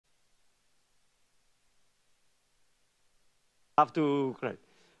Have to correct.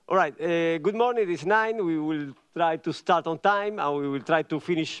 All right. Good morning. It's 9. We will try to start on time, and we will try to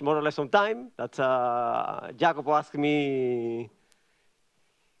finish more or less on time. That's Jacopo asked me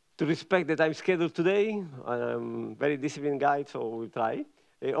to respect the time schedule today. I'm very disciplined guy, so we'll try.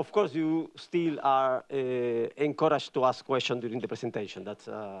 Of course, you still are encouraged to ask questions during the presentation. That's,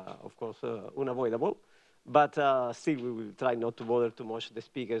 of course, unavoidable. But still, we will try not to bother too much the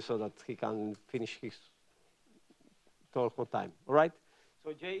speaker so that he can finish his talk on time. All right?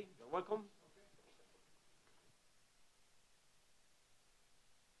 So, Jay, you're welcome.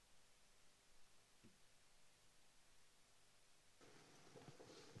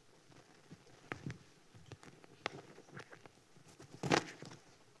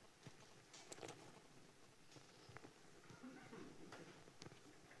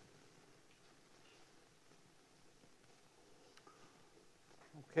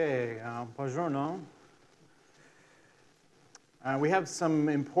 Okay, buongiorno. We have some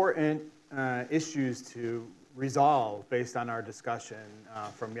important issues to resolve based on our discussion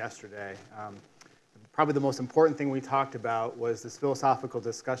from yesterday. Probably the most important thing we talked about was this philosophical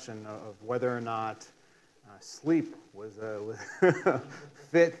discussion of whether or not sleep was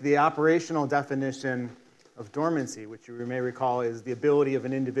fit the operational definition of dormancy, which you may recall is the ability of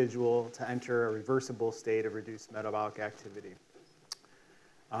an individual to enter a reversible state of reduced metabolic activity.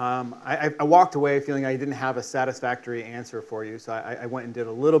 I walked away feeling I didn't have a satisfactory answer for you, so I went and did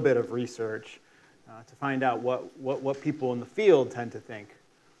a little bit of research to find out what people in the field tend to think.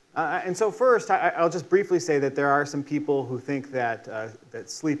 And so first, I'll just briefly say that there are some people who think that, that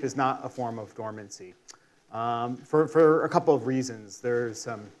sleep is not a form of dormancy for a couple of reasons. There's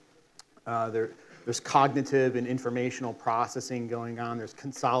cognitive and informational processing going on. There's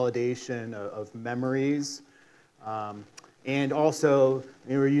consolidation of memories. And also,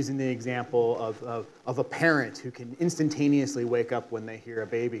 we were using the example of a parent who can instantaneously wake up when they hear a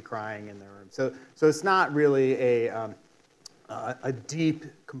baby crying in their room. So it's not really a deep,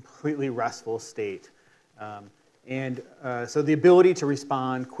 completely restful state. So the ability to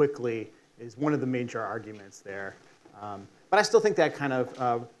respond quickly is one of the major arguments there. But I still think that kind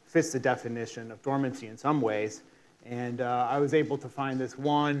of fits the definition of dormancy in some ways. And I was able to find this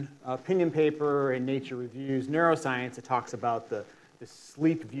one opinion paper in Nature Reviews Neuroscience that talks about the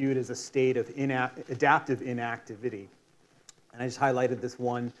sleep viewed as a state of adaptive inactivity. And I just highlighted this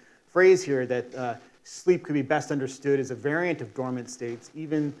one phrase here that sleep could be best understood as a variant of dormant states,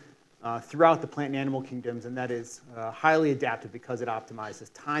 even throughout the plant and animal kingdoms, and that is highly adaptive because it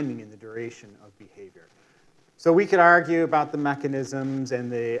optimizes timing and the duration of behavior. So we could argue about the mechanisms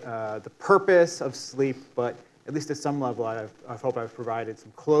and the purpose of sleep, but at least at some level, I hope I've provided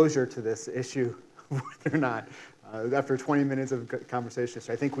some closure to this issue, whether or not, after 20 minutes of conversation,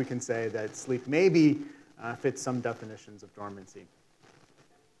 I think we can say that sleep maybe fits some definitions of dormancy.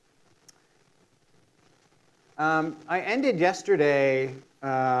 I ended yesterday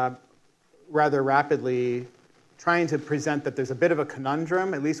rather rapidly trying to present that there's a bit of a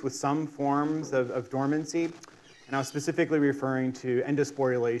conundrum, at least with some forms of dormancy, and I was specifically referring to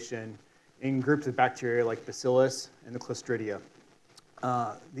endosporulation in groups of bacteria like Bacillus and the Clostridia.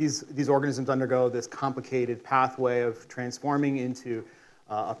 These organisms undergo this complicated pathway of transforming into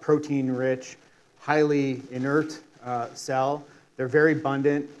a protein-rich, highly inert cell. They're very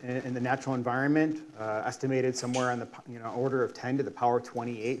abundant in the natural environment, estimated somewhere on the order of 10 to the power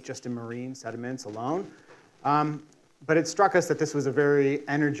 28 just in marine sediments alone. But it struck us that this was a very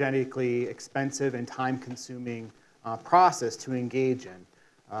energetically expensive and time-consuming process to engage in,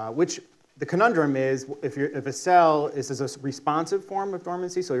 which the conundrum is if a cell is a responsive form of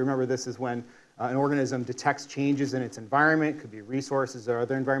dormancy, so you remember this is when an organism detects changes in its environment, could be resources or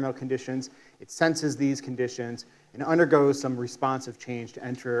other environmental conditions, it senses these conditions, and undergoes some responsive change to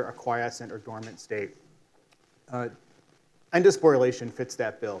enter a quiescent or dormant state. Endosporulation fits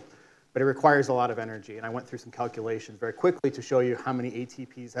that bill, but it requires a lot of energy, and I went through some calculations very quickly to show you how many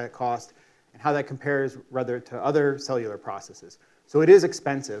ATPs that cost and how that compares rather to other cellular processes. So it is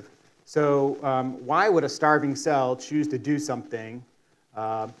expensive. So why would a starving cell choose to do something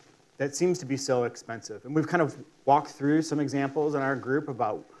that seems to be so expensive? And we've kind of walked through some examples in our group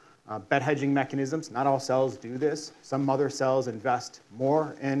about bed hedging mechanisms. Not all cells do this. Some mother cells invest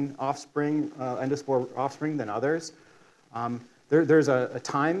more in offspring, endospore offspring than others. There's a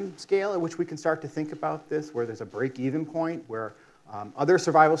time scale at which we can start to think about this, where there's a break-even point, where other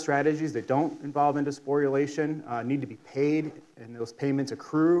survival strategies that don't involve endosporulation need to be paid, and those payments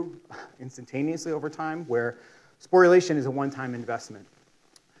accrue instantaneously over time, where sporulation is a one-time investment.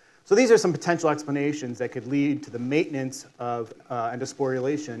 So these are some potential explanations that could lead to the maintenance of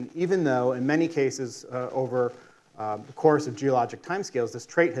endosporulation, even though in many cases over the course of geologic timescales, this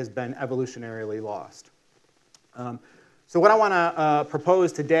trait has been evolutionarily lost. So what I want to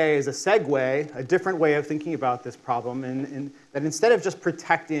propose today is a segue, a different way of thinking about this problem, and that instead of just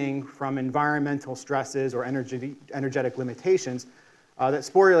protecting from environmental stresses or energetic limitations, that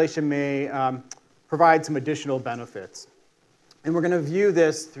sporulation may provide some additional benefits. And we're going to view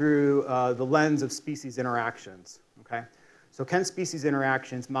this through the lens of species interactions. Okay? So can species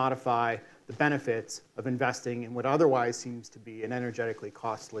interactions modify the benefits of investing in what otherwise seems to be an energetically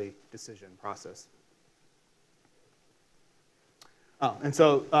costly decision process? Oh, and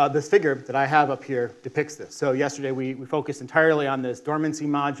so this figure that I have up here depicts this. So yesterday we focused entirely on this dormancy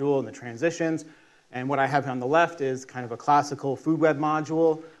module and the transitions. And what I have on the left is kind of a classical food web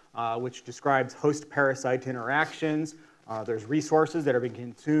module, which describes host-parasite interactions. There's resources that are being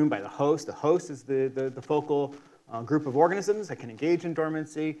consumed by the host. The host is the focal group of organisms that can engage in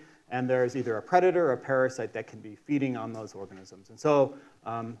dormancy. And there's either a predator or a parasite that can be feeding on those organisms. And so,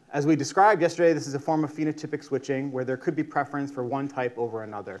 as we described yesterday, this is a form of phenotypic switching where there could be preference for one type over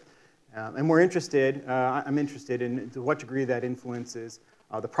another. And I'm interested in to what degree that influences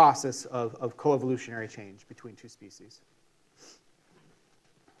the process of coevolutionary change between two species.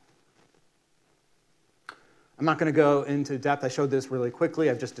 I'm not going to go into depth. I showed this really quickly.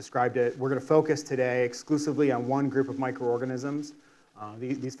 I've just described it. We're going to focus today exclusively on one group of microorganisms.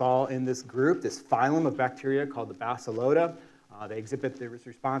 These fall in this group, this phylum of bacteria called the Bacillota. They exhibit this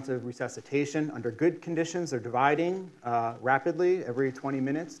responsive resuscitation. Under good conditions, they're dividing rapidly every 20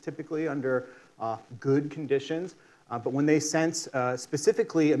 minutes, typically under good conditions. But when they sense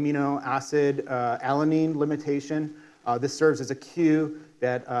specifically amino acid alanine limitation, this serves as a cue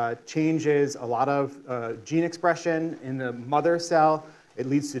that changes a lot of gene expression in the mother cell. It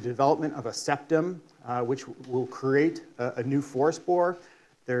leads to the development of a septum, which will create a new forespore.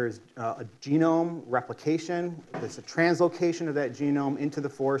 There's a genome replication. There's a translocation of that genome into the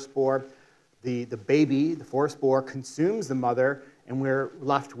forespore. The baby, the forespore, consumes the mother, and we're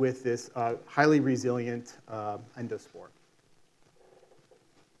left with this highly resilient endospore.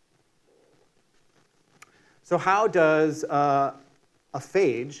 So how does a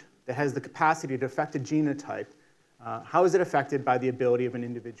phage that has the capacity to affect a genotype, how is it affected by the ability of an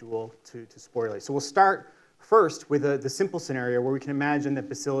individual to sporulate? So we'll start first with the simple scenario where we can imagine that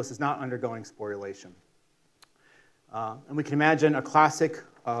Bacillus is not undergoing sporulation. And we can imagine a classic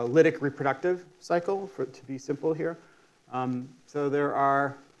lytic reproductive cycle, to be simple here. So there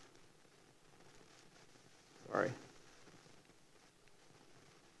are, sorry.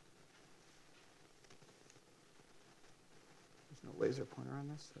 There's no laser pointer on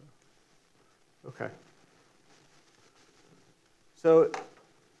this. So. Okay. So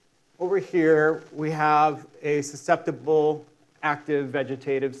over here, we have a susceptible active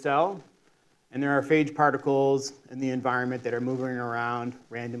vegetative cell. And there are phage particles in the environment that are moving around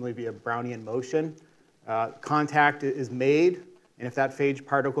randomly via Brownian motion. Contact is made, and if that phage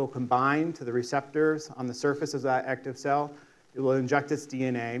particle combines to the receptors on the surface of that active cell, it will inject its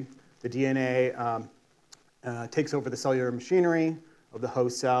DNA. The DNA takes over the cellular machinery of the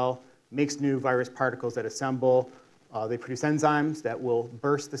host cell, makes new virus particles that assemble. They produce enzymes that will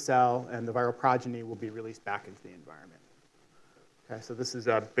burst the cell, and the viral progeny will be released back into the environment. Okay, so this is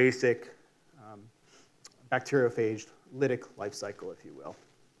a basic bacteriophage lytic life cycle, if you will.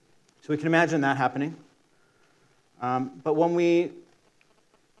 So we can imagine that happening. But when we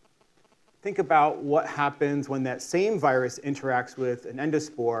think about what happens when that same virus interacts with an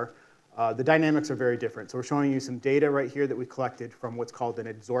endospore, the dynamics are very different. So we're showing you some data right here that we collected from what's called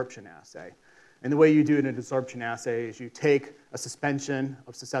an adsorption assay. And the way you do an adsorption assay is you take a suspension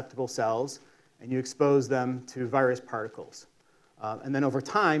of susceptible cells and you expose them to virus particles. And then over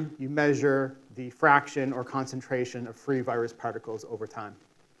time, you measure the fraction or concentration of free virus particles over time.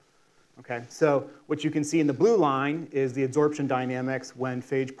 Okay, so what you can see in the blue line is the adsorption dynamics when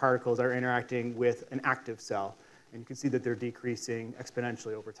phage particles are interacting with an active cell. And you can see that they're decreasing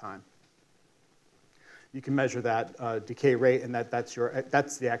exponentially over time. You can measure that decay rate, and that's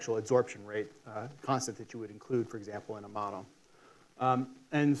the actual adsorption rate constant that you would include, for example, in a model.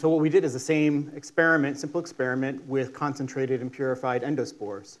 And so what we did is the same experiment, simple experiment, with concentrated and purified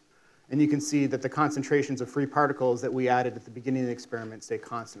endospores. And you can see that the concentrations of free particles that we added at the beginning of the experiment stay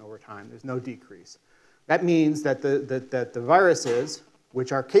constant over time. There's no decrease. That means that the viruses,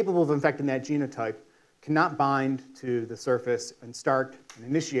 which are capable of infecting that genotype, cannot bind to the surface and start and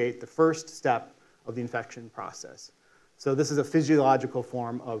initiate the first step of the infection process. So this is a physiological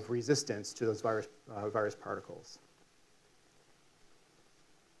form of resistance to those virus particles.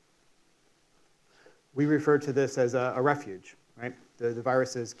 We refer to this as a refuge, right? The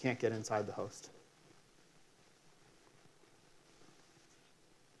viruses can't get inside the host.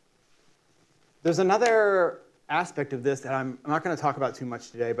 There's another aspect of this that I'm not going to talk about too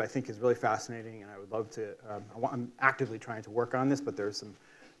much today, but I think is really fascinating, and I would love to, I'm actively trying to work on this, but there's some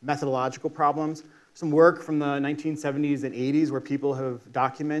methodological problems. Some work from the 1970s and 80s where people have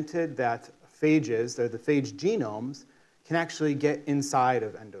documented that phages, the phage genomes, can actually get inside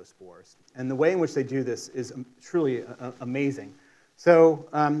of endospores. And the way in which they do this is truly amazing. So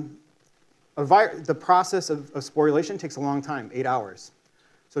the process of sporulation takes a long time, 8 hours.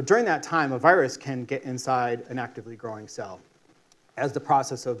 So during that time, a virus can get inside an actively growing cell as the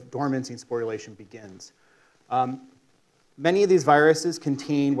process of dormancy and sporulation begins. Many of these viruses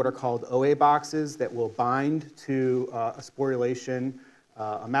contain what are called OA boxes that will bind to a sporulation,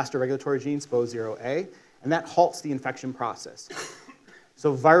 a master regulatory gene, SPO0A, and that halts the infection process.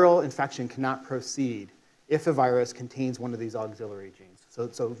 So viral infection cannot proceed if a virus contains one of these auxiliary genes.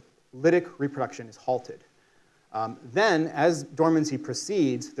 So lytic reproduction is halted. Then, as dormancy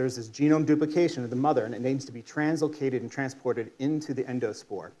proceeds, there's this genome duplication of the mother, and it needs to be translocated and transported into the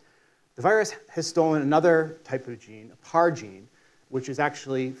endospore. The virus has stolen another type of gene, a PAR gene, which is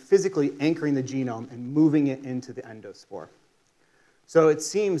actually physically anchoring the genome and moving it into the endospore. So it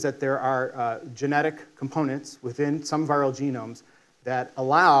seems that there are genetic components within some viral genomes that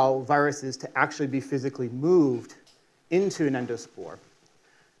allow viruses to actually be physically moved into an endospore.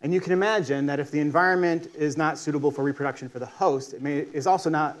 And you can imagine that if the environment is not suitable for reproduction for the host, it is also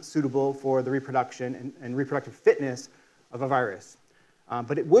not suitable for the reproduction and reproductive fitness of a virus.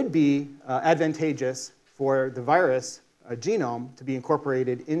 But it would be advantageous for the virus genome to be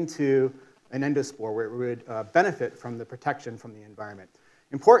incorporated into an endospore where it would benefit from the protection from the environment.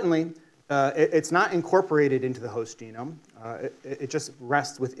 Importantly, it's not incorporated into the host genome. It just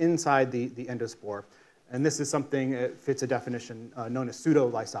rests inside the endospore. And this is something that fits a definition known as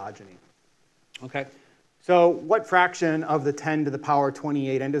pseudo-lysogeny. Okay, so what fraction of the 10 to the power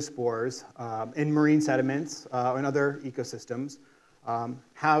 28 endospores in marine sediments and other ecosystems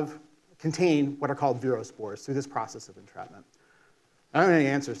contain what are called virospores through this process of entrapment? I don't have any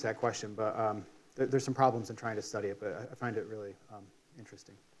answers to that question, but there's some problems in trying to study it, but I find it really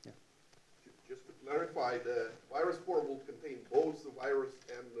interesting. Yeah. Just to clarify, the virus spore will contain both the virus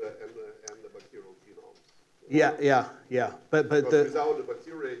and the bacterial genome. Yeah. But without the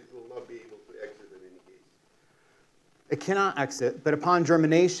bacteria, it will not be able to exit in any case. It cannot exit, but upon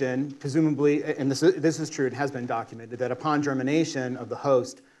germination, presumably, and this is true, it has been documented, that upon germination of the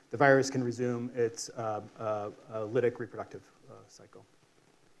host, the virus can resume its lytic reproductive cycle.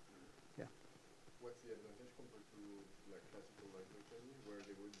 Yeah. What's the advantage compared to like classical life where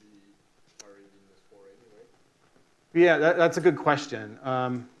they would be carried in the spore anyway? Yeah, that's a good question.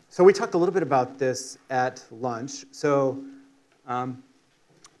 So we talked a little bit about this at lunch. So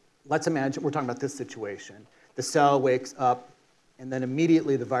let's imagine we're talking about this situation. The cell wakes up, and then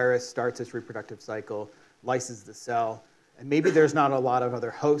immediately the virus starts its reproductive cycle, lyses the cell, and maybe there's not a lot of other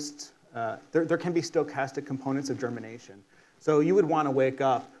hosts. There can be stochastic components of germination. So you would want to wake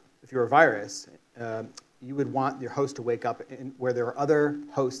up, if you're a virus, you would want your host to wake up where there are other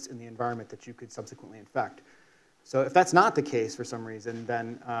hosts in the environment that you could subsequently infect. So if that's not the case for some reason,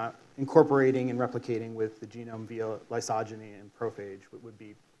 then incorporating and replicating with the genome via lysogeny and prophage would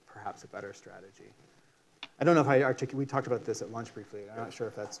be perhaps a better strategy. I don't know if we talked about this at lunch briefly. I'm not sure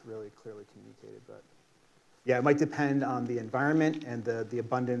if that's really clearly communicated, but yeah, it might depend on the environment and the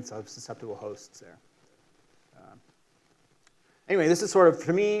abundance of susceptible hosts there. Anyway, this is sort of,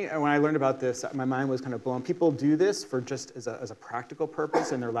 for me, when I learned about this, my mind was kind of blown. People do this for just as a practical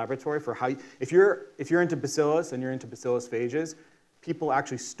purpose in their laboratory for how, if you're into bacillus and you're into bacillus phages, people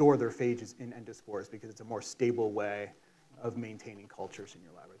actually store their phages in endospores because it's a more stable way of maintaining cultures in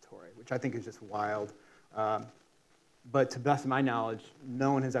your laboratory, which I think is just wild. But to the best of my knowledge,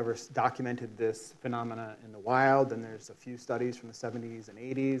 no one has ever documented this phenomena in the wild, and there's a few studies from the 70s and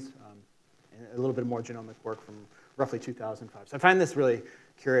 80s, and a little bit more genomic work from roughly 2005. So I find this really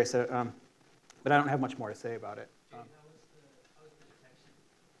curious, but I don't have much more to say about it.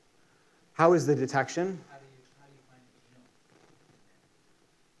 How is the detection? How do you find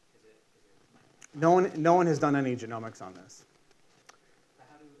the genome? No one has done any genomics on this. But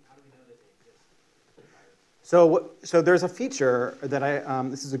how do we know that they exist? So there's a feature that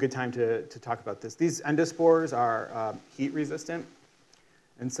this is a good time to talk about this. These endospores are heat resistant.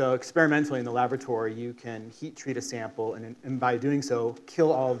 And so experimentally in the laboratory, you can heat treat a sample, and by doing so,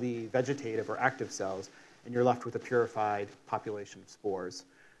 kill all the vegetative or active cells, and you're left with a purified population of spores.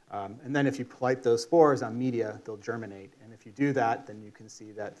 And then if you light those spores on media, they'll germinate. And if you do that, then you can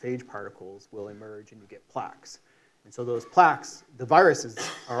see that phage particles will emerge, and you get plaques. And so those plaques, the viruses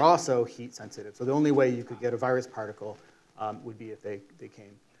are also heat sensitive. So the only way you could get a virus particle would be if they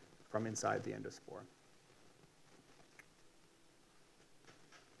came from inside the endospore.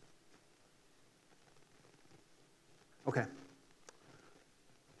 Okay.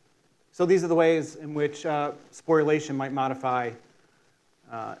 So these are the ways in which sporulation might modify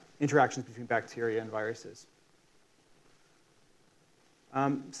interactions between bacteria and viruses.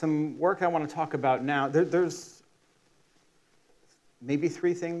 Some work I want to talk about now. There's maybe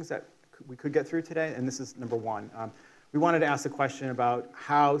 3 things that we could get through today, and this is number 1. We wanted to ask a question about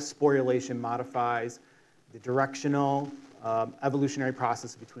how sporulation modifies the directional evolutionary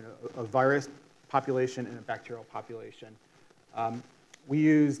process between a virus population and a bacterial population. We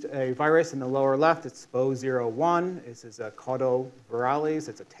used a virus in the lower left. It's SPO01. This is a Caudovirales.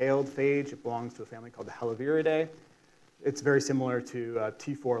 It's a tailed phage. It belongs to a family called the Heliviridae. It's very similar to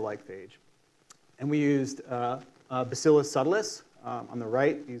T4-like phage. And we used Bacillus subtilis on the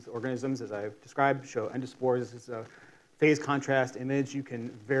right. These organisms, as I've described, show endospores. This is a phase contrast image. You can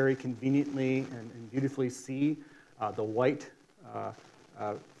very conveniently and beautifully see the white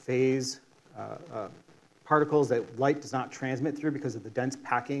phase particles that light does not transmit through because of the dense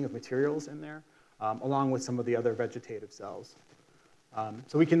packing of materials in there, along with some of the other vegetative cells.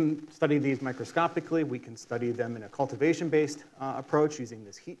 So we can study these microscopically. We can study them in a cultivation-based approach using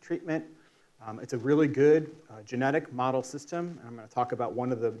this heat treatment. It's a really good genetic model system. And I'm going to talk about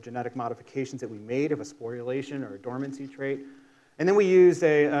one of the genetic modifications that we made of a sporulation or a dormancy trait. And then we used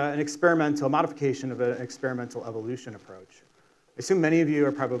an experimental modification of an experimental evolution approach. I assume many of you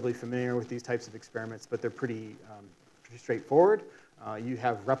are probably familiar with these types of experiments, but they're pretty straightforward. You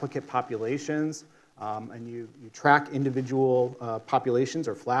have replicate populations, and you track individual populations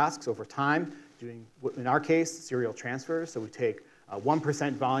or flasks over time, doing, in our case, serial transfers. So we take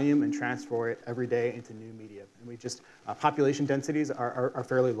 1% volume and transfer it every day into new media. And we just, population densities are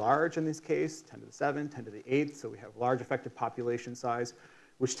fairly large in this case, 10 to the 7, 10 to the 8. So we have large effective population size,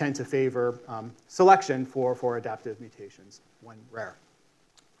 which tend to favor selection for adaptive mutations when rare.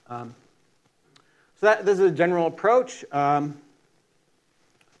 So this is a general approach.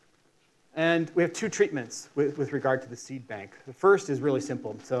 And we have 2 treatments with regard to the seed bank. The first is really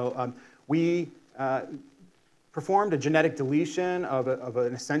simple. So we performed a genetic deletion of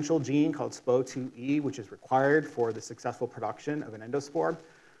an essential gene called SPO2E, which is required for the successful production of an endospore.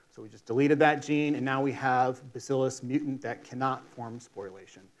 So we just deleted that gene, and now we have Bacillus mutant that cannot form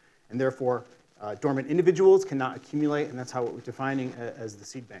sporulation. And therefore, dormant individuals cannot accumulate, and that's how we're defining as the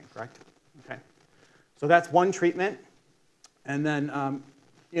seed bank, correct? Okay. So that's one treatment. And then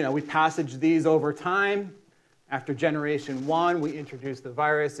we passage these over time. After generation 1, we introduce the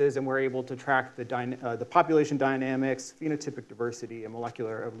viruses, and we're able to track the population dynamics, phenotypic diversity, and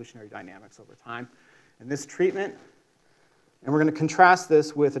molecular evolutionary dynamics over time. And this treatment, and we're going to contrast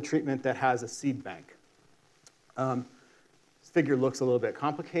this with a treatment that has a seed bank. This figure looks a little bit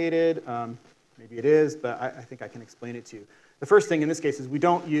complicated. Maybe it is, but I think I can explain it to you. The first thing in this case is we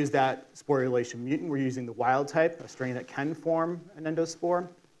don't use that sporulation mutant. We're using the wild type, a strain that can form an endospore.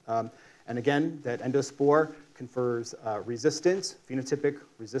 And again, that endospore confers resistance, phenotypic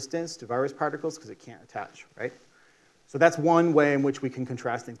resistance to virus particles because it can't attach, right? So that's one way in which we can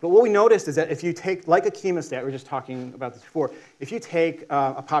contrast things. But what we noticed is that if you take, like a chemostat, we were just talking about this before, if you take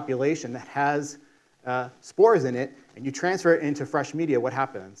a population that has spores in it and you transfer it into fresh media, what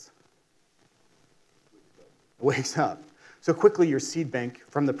happens? It wakes up. So quickly your seed bank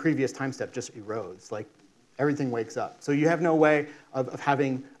from the previous time step just erodes. Like everything wakes up. So you have no way of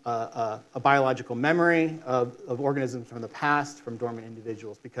having a biological memory of organisms from the past, from dormant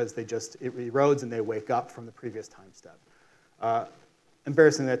individuals, because it erodes and they wake up from the previous time step.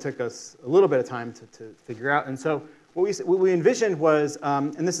 Embarrassingly, that took us a little bit of time to figure out. And so what we envisioned was,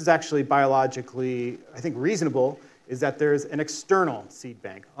 and this is actually biologically, I think, reasonable, is that there's an external seed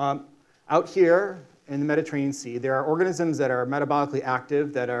bank. Out here, in the Mediterranean Sea, there are organisms that are metabolically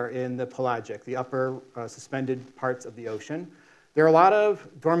active that are in the pelagic, the upper suspended parts of the ocean. There are a lot of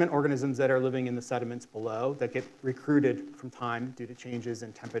dormant organisms that are living in the sediments below that get recruited from time due to changes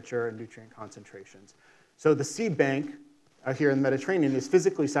in temperature and nutrient concentrations. So the seed bank out here in the Mediterranean is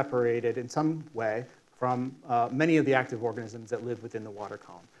physically separated in some way from many of the active organisms that live within the water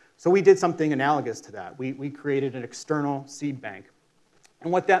column. So we did something analogous to that. We created an external seed bank.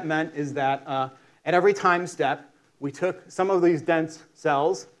 And what that meant is that at every time step, we took some of these dense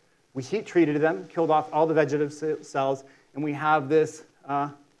cells, we heat treated them, killed off all the vegetative cells, and we have this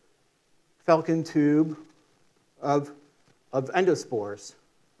falcon tube of endospores,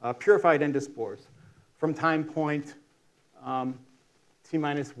 purified endospores, from time point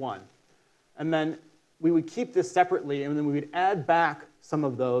t-1. And then we would keep this separately, and then we would add back some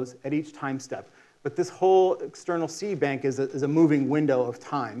of those at each time step. But this whole external seed bank is a moving window of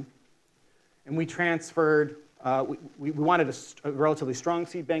time. And we transferred, we wanted a relatively strong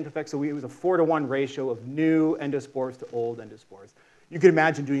seed bank effect, so it was a 4-to-1 ratio of new endospores to old endospores. You could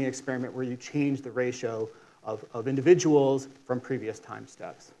imagine doing an experiment where you change the ratio of individuals from previous time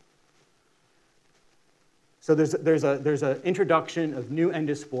steps. So there's an introduction of new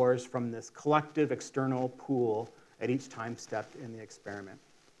endospores from this collective external pool at each time step in the experiment.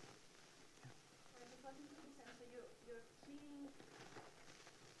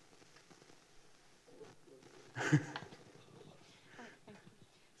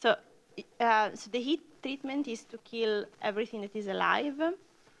 So, so the heat treatment is to kill everything that is alive?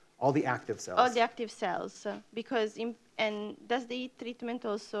 All the active cells. All the active cells. Because and does the heat treatment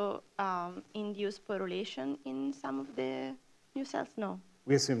also induce sporulation in some of the new cells? No.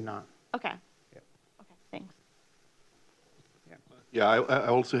 We assume not. Okay. Yep. Okay, thanks. Yeah, I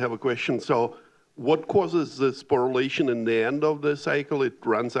also have a question. So what causes the sporulation in the end of the cycle? It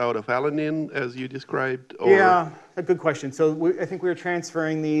runs out of alanine, as you described? Or? Yeah, a good question. So I think we were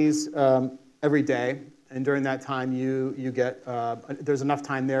transferring these every day. And during that time, you get, there's enough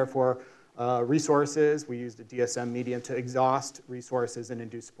time there for resources. We used a DSM medium to exhaust resources and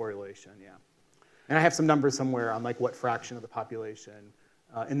induce sporulation, yeah. And I have some numbers somewhere on like what fraction of the population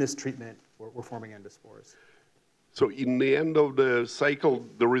in this treatment were forming endospores. So in the end of the cycle,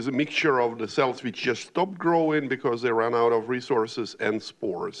 there is a mixture of the cells which just stop growing because they run out of resources and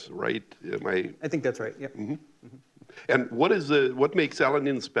spores, right? I think that's right, yep. Mm-hmm. Mm-hmm. And what makes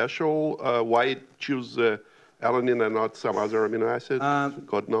alanine special? Why choose alanine and not some other amino acid?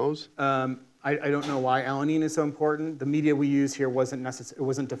 God knows. I don't know why alanine is so important. The media we use here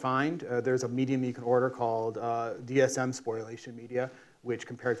wasn't defined. There's a medium you can order called DSM sporulation media, which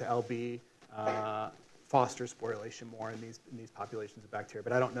compared to LB fosters sporulation more in these populations of bacteria.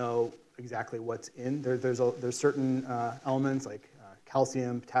 But I don't know exactly what's in. There's certain elements like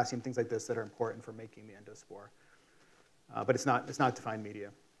calcium, potassium, things like this that are important for making the endospore. But it's not defined media.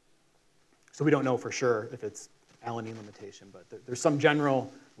 So we don't know for sure if it's alanine limitation, but there's some general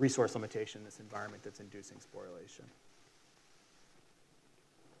resource limitation in this environment that's inducing sporulation.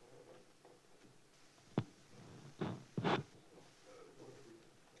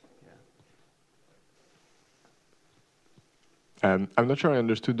 I'm not sure I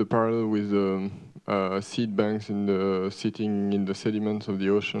understood the parallel with seed banks sitting in the sediments of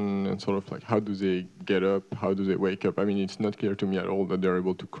the ocean, and sort of like how do they get up, how do they wake up? I mean, it's not clear to me at all that they're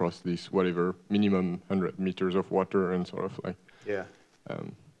able to cross this whatever minimum 100 meters of water and sort of like. Yeah.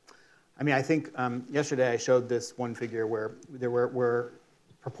 I mean, I think yesterday I showed this one figure where there were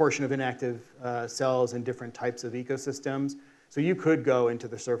proportion of inactive cells in different types of ecosystems. So you could go into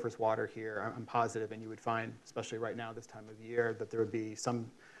the surface water here, I'm positive, and you would find, especially right now this time of year, that there would be some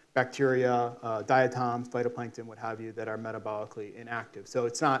bacteria, diatoms, phytoplankton, what have you, that are metabolically inactive. So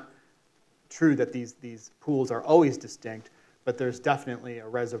it's not true that these pools are always distinct, but there's definitely a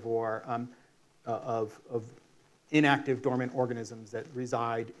reservoir of inactive dormant organisms that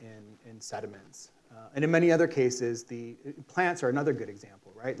reside in sediments. And in many other cases, the plants are another good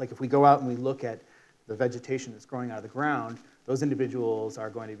example, right? Like if we go out and we look at the vegetation that's growing out of the ground, those individuals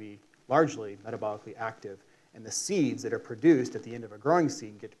are going to be largely metabolically active, and the seeds that are produced at the end of a growing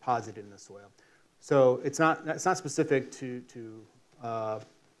seed get deposited in the soil. So it's not specific to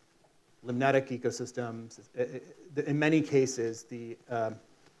limnetic ecosystems. In many cases, the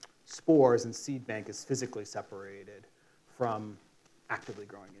spores and seed bank is physically separated from actively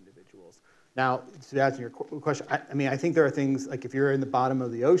growing individuals. Now, to answer your question, I mean, I think there are things like if you're in the bottom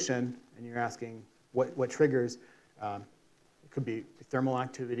of the ocean and you're asking what triggers, it could be thermal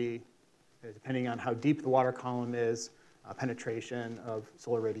activity, depending on how deep the water column is, penetration of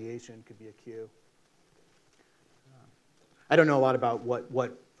solar radiation could be a cue. I don't know a lot about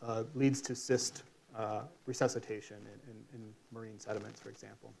what leads to cyst resuscitation in marine sediments, for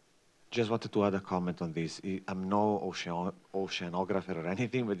example. Just wanted to add a comment on this. I'm no oceanographer or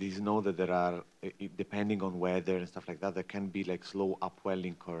anything, but you know that there are, depending on weather and stuff like that, there can be like slow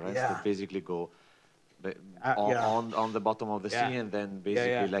upwelling currents that basically go on the bottom of the sea and then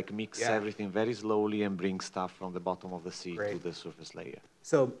basically like mix everything very slowly and bring stuff from the bottom of the sea to the surface layer.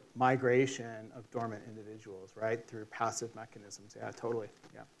 So migration of dormant individuals, right, through passive mechanisms. Yeah, totally.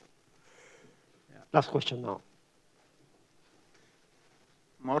 Yeah. Last question now.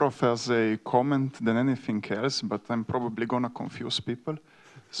 More of as a comment than anything else, but I'm probably going to confuse people.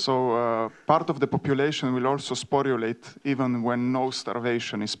 So part of the population will also sporulate even when no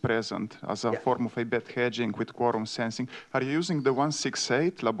starvation is present as a form of a bed hedging with quorum sensing. Are you using the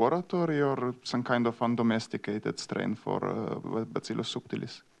 168 laboratory or some kind of undomesticated strain for Bacillus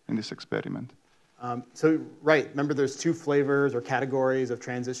subtilis in this experiment? So, right, remember there's two flavors or categories of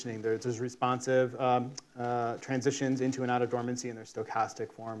transitioning. There's responsive transitions into and out of dormancy, and there's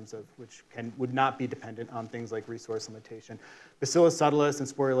stochastic forms of which would not be dependent on things like resource limitation. Bacillus subtilis and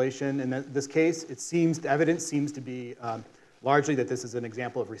sporulation, in this case, the evidence seems to be largely that this is an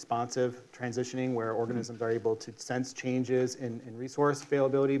example of responsive transitioning where organisms are able to sense changes in resource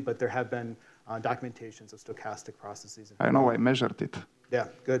availability, but there have been documentations of stochastic processes. I know, I measured it. Yeah,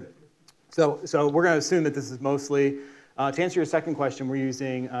 good. So we're going to assume that this is mostly, to answer your second question, we're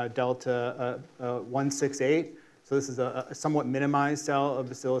using delta 168. So this is a somewhat minimized cell of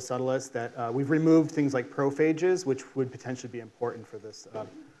Bacillus subtilis that we've removed things like prophages, which would potentially be important for this,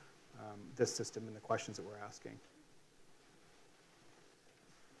 this system and the questions that we're asking.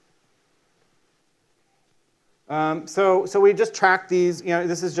 So we just track these,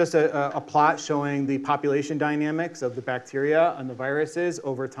 this is just a plot showing the population dynamics of the bacteria and the viruses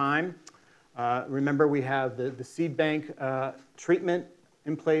over time. Remember, we have the seed bank treatment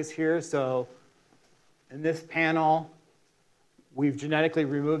in place here. So in this panel, we've genetically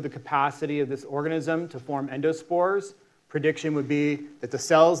removed the capacity of this organism to form endospores. Prediction would be that the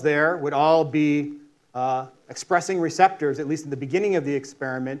cells there would all be expressing receptors, at least in the beginning of the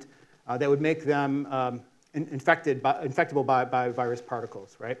experiment, that would make them infectable by virus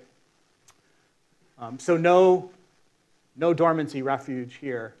particles, right? So no dormancy refuge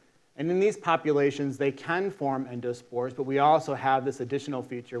here. And in these populations, they can form endospores, but we also have this additional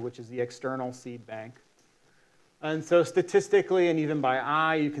feature, which is the external seed bank. And so statistically, and even by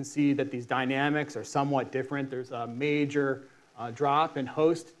eye, you can see that these dynamics are somewhat different. There's a major drop in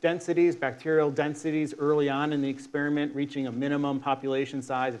host densities, bacterial densities early on in the experiment, reaching a minimum population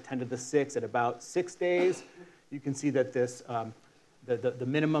size of 10 to the 6 at about 6 days. You can see that this, the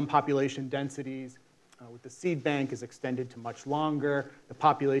minimum population densities with the seed bank is extended to much longer. The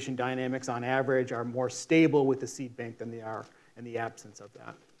population dynamics on average are more stable with the seed bank than they are in the absence of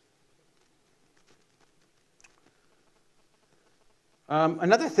that.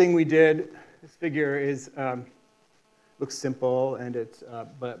 Another thing we did, this figure is, looks simple, and it's,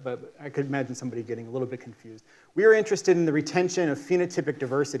 but I could imagine somebody getting a little bit confused. We are interested in the retention of phenotypic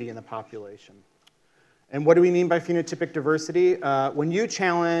diversity in the population. And what do we mean by phenotypic diversity? When you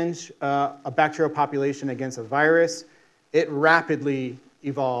challenge a bacterial population against a virus, it rapidly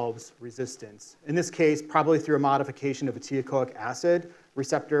evolves resistance. In this case, probably through a modification of a teichoic acid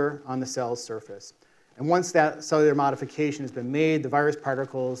receptor on the cell's surface. And once that cellular modification has been made, the virus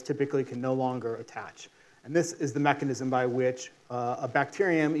particles typically can no longer attach. And this is the mechanism by which a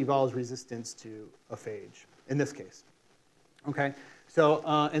bacterium evolves resistance to a phage, in this case. Okay?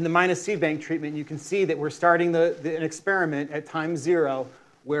 So in the minus seed bank treatment, you can see that we're starting an experiment at time 0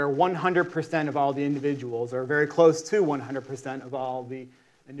 where 100% of all the individuals, or very close to 100% of all the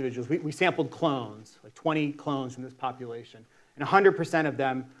individuals, we sampled clones, like 20 clones from this population, and 100% of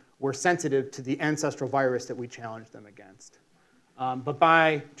them were sensitive to the ancestral virus that we challenged them against. But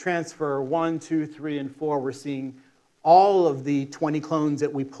by transfer 1, 2, 3, and 4, we're seeing all of the 20 clones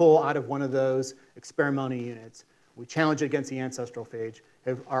that we pull out of one of those experimental units, we challenge it against the ancestral phage,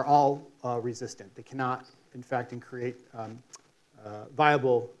 are all resistant. They cannot, in fact, create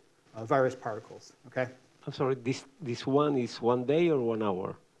viable virus particles. Okay? I'm sorry, this one is 1 day or 1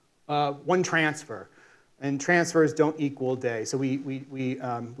 hour? One transfer. And transfers don't equal day. So we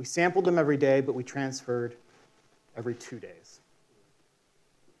sampled them every day, but we transferred every 2 days.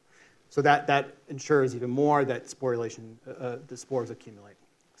 So that ensures even more that sporulation, the spores accumulate.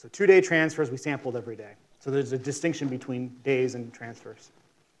 So 2-day transfers, we sampled every day. So there's a distinction between days and transfers.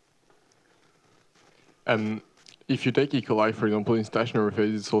 If you take E. coli, for example, in stationary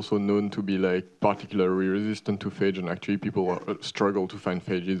phase, it's also known to be like particularly resistant to phage, and actually people struggle to find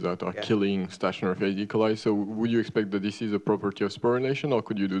phages that are killing stationary phase E. coli. So would you expect that this is a property of sporulation, or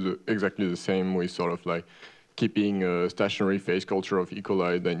could you do exactly the same with sort of like keeping a stationary phase culture of E.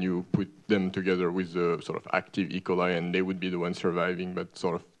 coli, then you put them together with the sort of active E. coli, and they would be the ones surviving, but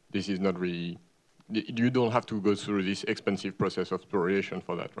sort of this is not really, you don't have to go through this expensive process of sporulation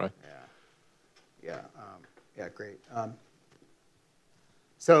for that, right? Yeah, great.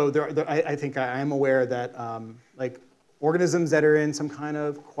 So I think I'm aware that like organisms that are in some kind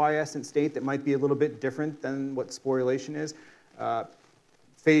of quiescent state that might be a little bit different than what sporulation is,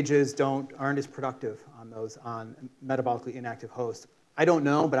 phages aren't as productive on metabolically inactive hosts. I don't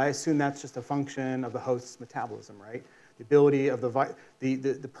know, but I assume that's just a function of the host's metabolism, right? The ability of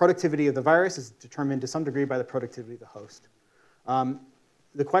the productivity of the virus is determined to some degree by the productivity of the host.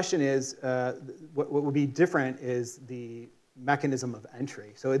 The question is, what would be different is the mechanism of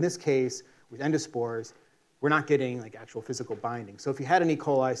entry. So in this case, with endospores, we're not getting like actual physical binding. So if you had an E.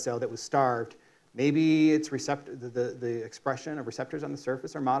 coli cell that was starved, Maybe it's the expression of receptors on the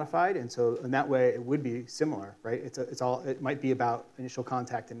surface are modified, and so in that way it would be similar, right? It might be about initial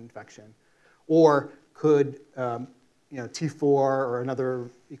contact and infection, or could T4 or another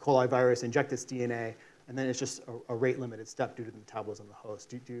E. coli virus inject its DNA, and then it's just a rate-limited step due to the metabolism of the host.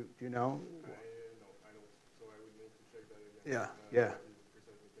 Do you know? No, I don't. So I would need to check that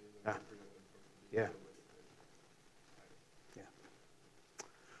again.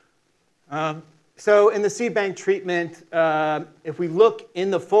 Yeah. So in the seed bank treatment, if we look in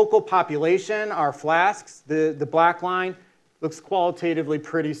the focal population, our flasks, the black line looks qualitatively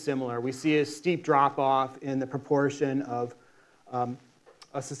pretty similar. We see a steep drop-off in the proportion of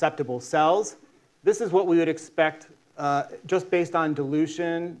susceptible cells. This is what we would expect just based on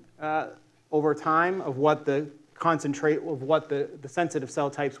dilution over time of what the the sensitive cell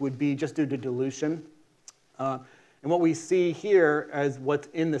types would be just due to dilution. And what we see here is what's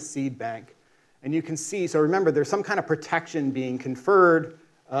in the seed bank. And you can see, so remember, there's some kind of protection being conferred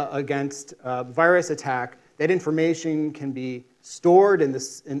against virus attack. That information can be stored in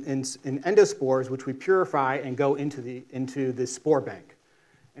endospores, which we purify and go into the spore bank.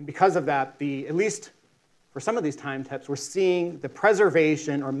 And because of that, at least for some of these time steps, we're seeing the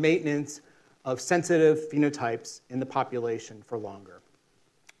preservation or maintenance of sensitive phenotypes in the population for longer.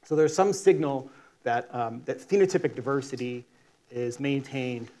 So there's some signal that, that phenotypic diversity is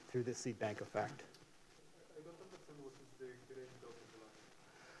maintained through the seed bank effect.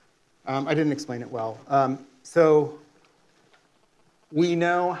 I didn't explain it well. So we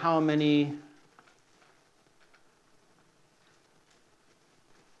know how many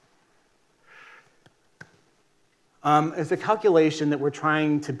it's a calculation that we're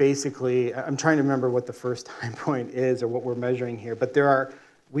trying to basically, I'm trying to remember what the first time point is or what we're measuring here, but there are,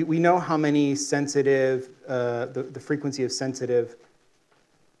 we know how many sensitive, the frequency of sensitive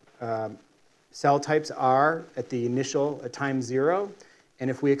cell types are at the initial, at time 0. And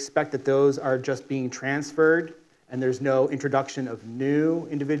if we expect that those are just being transferred and there's no introduction of new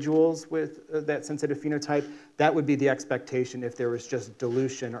individuals with that sensitive phenotype, that would be the expectation if there was just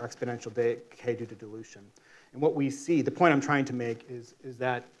dilution or exponential decay due to dilution. And what we see, the point I'm trying to make is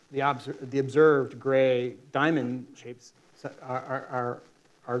that the observed gray diamond shapes are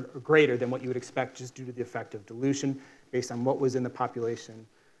greater than what you would expect just due to the effect of dilution based on what was in the population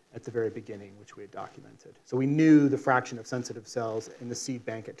at the very beginning, which we had documented. So we knew the fraction of sensitive cells in the seed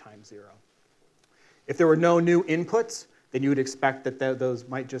bank at time 0. If there were no new inputs, then you would expect that those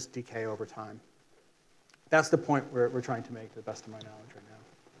might just decay over time. That's the point we're trying to make to the best of my knowledge right now.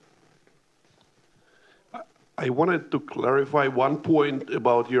 I wanted to clarify one point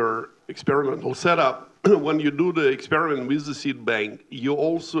about your experimental setup. When you do the experiment with the seed bank, you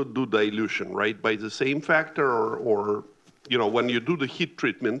also do dilution, right? By the same factor, or you know, when you do the heat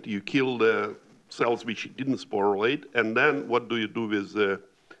treatment, you kill the cells which didn't sporulate, and then what do you do with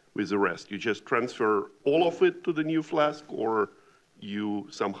the rest? You just transfer all of it to the new flask, or you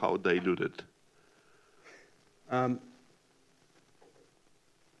somehow dilute it?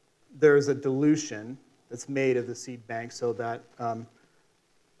 There's a dilution that's made of the seed bank so that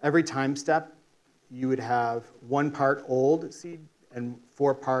every time step, you would have 1 part old seed and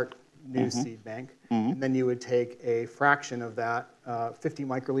 4 part new seed bank. And then you would take a fraction of that, 50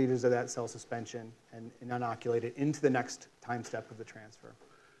 microliters of that cell suspension, and inoculate it into the next time step of the transfer.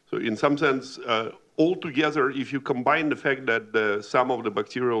 So in some sense, altogether, if you combine the fact that some of the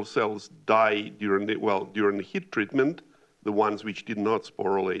bacterial cells die during the heat treatment, the ones which did not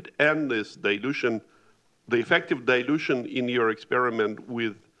sporulate, and this dilution, the effective dilution in your experiment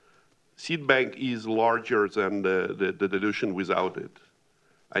with seed bank is larger than the dilution without it.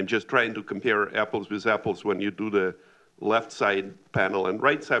 I'm just trying to compare apples with apples when you do the left side panel and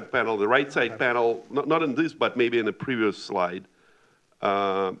right side panel. The right side panel, not in this, but maybe in a previous slide,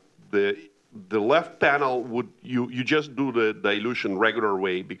 the left panel would, you just do the dilution regular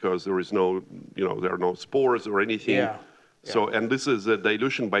way because there is no, there are no spores or anything. Yeah. So, and this is a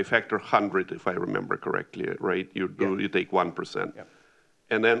dilution by factor 100, if I remember correctly, right? You take 1%. Yeah.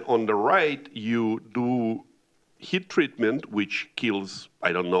 And then on the right, you do heat treatment, which kills,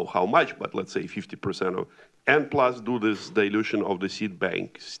 I don't know how much, but let's say 50% of, and plus do this dilution of the seed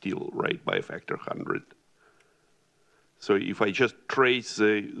bank still, right, by a factor 100. So if I just trace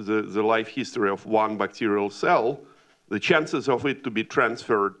the life history of one bacterial cell, the chances of it to be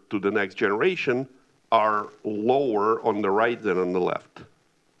transferred to the next generation are lower on the right than on the left.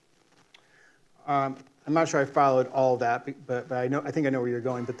 I'm not sure I followed all of that, but I think I know where you're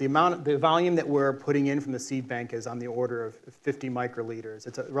going. But the volume that we're putting in from the seed bank is on the order of 50 microliters.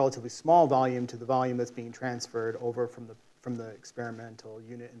 It's a relatively small volume to the volume that's being transferred over from the experimental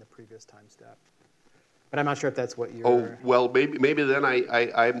unit in the previous time step. But I'm not sure if that's what you're... Oh, well, maybe then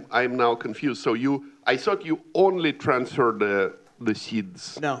I'm now confused. So I thought you only transferred the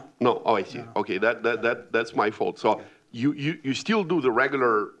seeds. No. No, oh, I see. No. Okay, that's my fault. So you still do the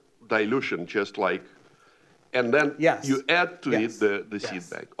regular dilution, just like, and then Yes. you add to Yes. it the Yes. seed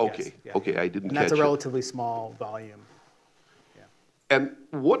bank. Okay, Yes. Yeah. okay, I didn't And catch that's a it. relatively small volume. And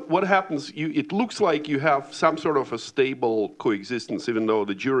what happens, it looks like you have some sort of a stable coexistence, even though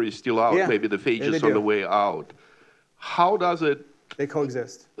the jury is still out, Yeah. maybe the phage Yeah, they is on do. the way out. How does it, They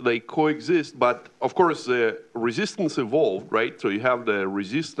coexist. they coexist, but of course the resistance evolved, right? So you have the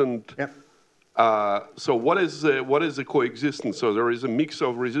resistant, Yep. so what is the coexistence? So there is a mix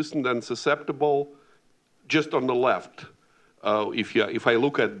of resistant and susceptible just on the left. If I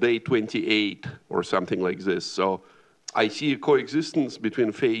look at day 28 or something like this, so I see a coexistence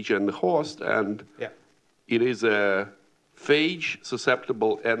between phage and the host, and Yeah. it is a phage,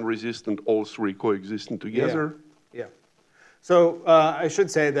 susceptible, and resistant, all three coexisting together. Yeah. So I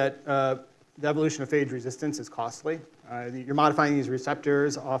should say that the evolution of phage resistance is costly. You're modifying these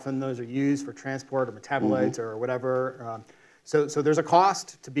receptors. Often those are used for transport or metabolites or whatever. So there's a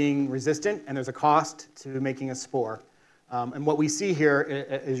cost to being resistant, and there's a cost to making a spore. And what we see here,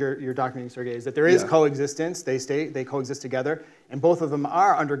 as you're documenting, Sergey, is that there is coexistence. They coexist together, and both of them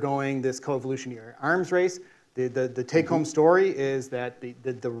are undergoing this coevolutionary arms race. The take-home story is that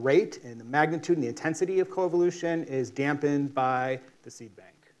the rate and the magnitude and the intensity of coevolution is dampened by the seed bank.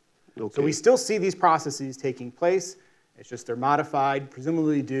 Okay. So we still see these processes taking place. It's just they're modified,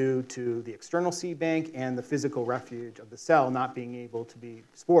 presumably due to the external seed bank and the physical refuge of the cell not being able to be,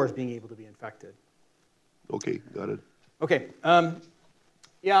 spores being able to be infected. Okay, got it. Okay.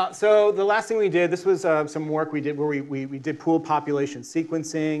 Yeah, so the last thing we did, this was some work we did where we did pooled population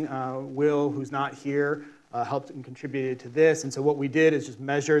sequencing. Will, who's not here, helped and contributed to this. And so what we did is just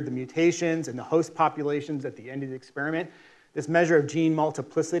measured the mutations and the host populations at the end of the experiment. This measure of gene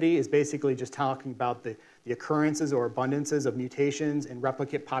multiplicity is basically just talking about the occurrences or abundances of mutations in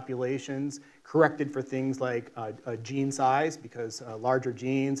replicate populations, corrected for things like gene size, because larger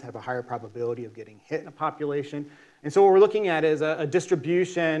genes have a higher probability of getting hit in a population. And so what we're looking at is a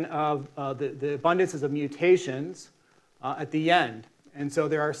distribution of the abundances of mutations at the end. And so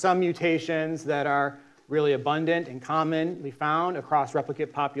there are some mutations that are really abundant and commonly found across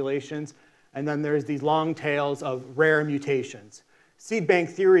replicate populations. And then there's these long tails of rare mutations. Seed bank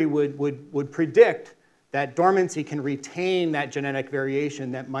theory would predict that dormancy can retain that genetic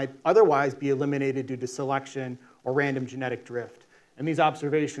variation that might otherwise be eliminated due to selection or random genetic drift. And these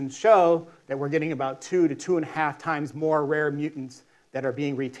observations show that we're getting about 2 to 2.5 times more rare mutants that are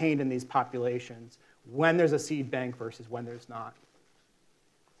being retained in these populations when there's a seed bank versus when there's not.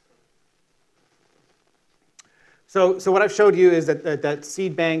 So what I've showed you is that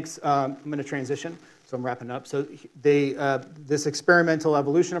seed banks, I'm going to transition, so I'm wrapping up. So this experimental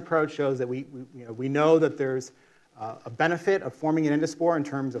evolution approach shows that we know that there's a benefit of forming an endospore in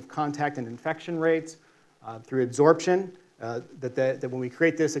terms of contact and infection rates through absorption. That when we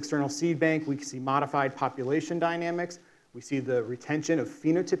create this external seed bank, we can see modified population dynamics. We see the retention of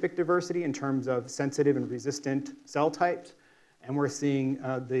phenotypic diversity in terms of sensitive and resistant cell types. And we're seeing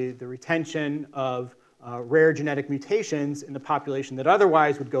the retention of rare genetic mutations in the population that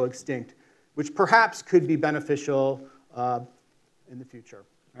otherwise would go extinct, which perhaps could be beneficial in the future.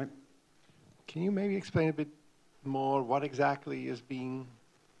 Right? Can you maybe explain a bit more what exactly is being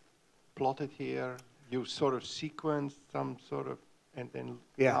plotted here? You sort of sequence some sort of, and then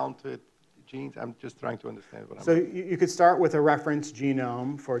counted genes. I'm just trying to understand what I'm So you could start with a reference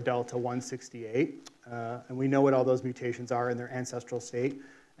genome for Delta 168, and we know what all those mutations are in their ancestral state.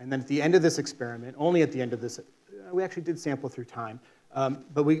 And then at the end of this experiment, only at the end of this, we actually did sample through time,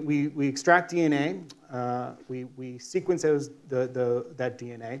 but we extract DNA, we sequence that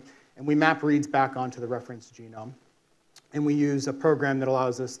DNA, and we map reads back onto the reference genome. And we use a program that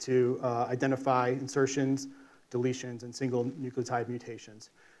allows us to identify insertions, deletions, and single nucleotide mutations.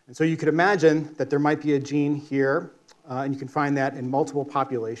 And so you could imagine that there might be a gene here, and you can find that in multiple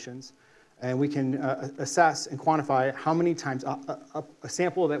populations. And we can assess and quantify how many times a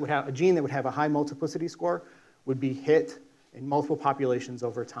sample that would have, a gene that would have a high multiplicity score would be hit in multiple populations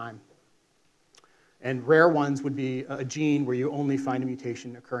over time. And rare ones would be a gene where you only find a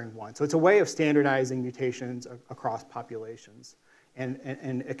mutation occurring once. So it's a way of standardizing mutations across populations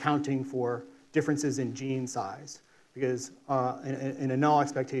and accounting for differences in gene size. Because in a null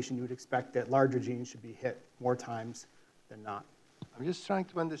expectation, you would expect that larger genes should be hit more times than not. I'm just trying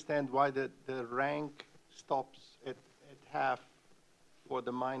to understand why the rank stops at half for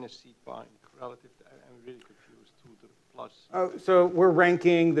the minus seed bank relative to, I'm really confused, to the plus? So we're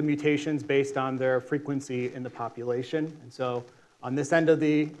ranking the mutations based on their frequency in the population. And so on this end of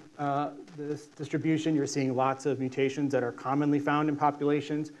this distribution, you're seeing lots of mutations that are commonly found in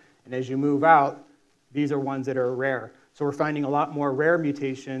populations. And as you move out, these are ones that are rare. So we're finding a lot more rare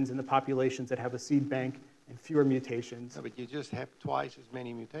mutations in the populations that have a seed bank and fewer mutations. No, but you just have twice as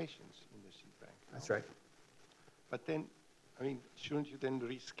many mutations in the seed bank. No? That's right. But then, I mean, shouldn't you then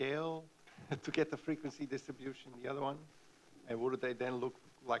rescale to get the frequency distribution, the other one? And would they then look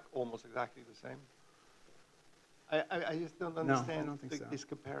like almost exactly the same? I just don't understand don't think so. this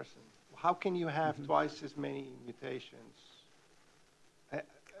comparison. How can you have twice as many mutations?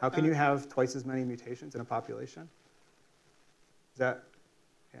 How can you have twice as many mutations in a population? Is that,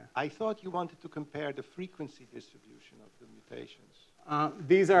 yeah. I thought you wanted to compare the frequency distribution of the mutations.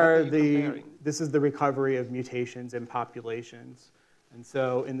 This is the recovery of mutations in populations. And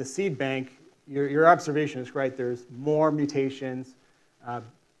so in the seed bank, your observation is right, there's more mutations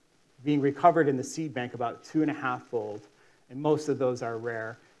being recovered in the seed bank, about 2.5-fold, and most of those are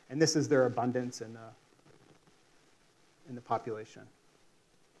rare. And this is their abundance in the population.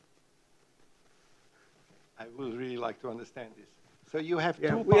 I would really like to understand this. So you have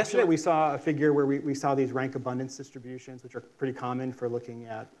two Yesterday we saw a figure where we saw these rank abundance distributions, which are pretty common for looking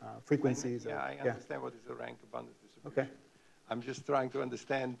at frequencies. I understand what is the rank abundance distribution. Okay. I'm just trying to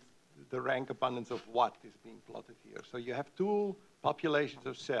understand the rank abundance of what is being plotted here. So you have two populations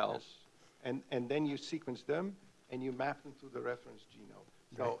of cells, and then you sequence them, and you map them to the reference genome.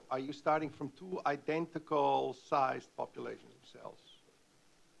 So Right. are you starting from two identical sized populations of cells?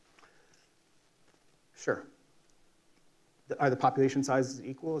 Sure. Are the population sizes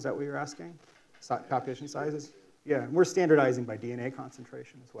equal? Is that what you're asking? Population sizes? Yeah, we're standardizing by DNA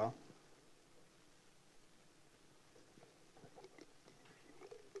concentration as well.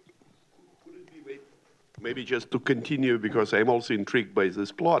 Could it be, maybe just to continue, because I'm also intrigued by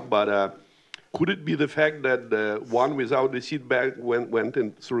this plot, but could it be the fact that the one without the seed bank went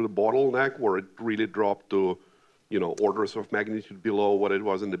in through the bottleneck where it really dropped to, orders of magnitude below what it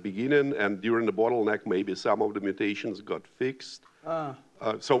was in the beginning, and during the bottleneck, maybe some of the mutations got fixed?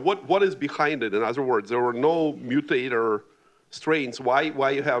 So what is behind it? In other words, there were no mutator strains.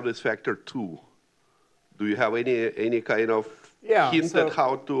 Why you have this factor 2? Do you have any kind of hint at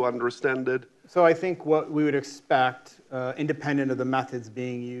how to understand it? So I think what we would expect, independent of the methods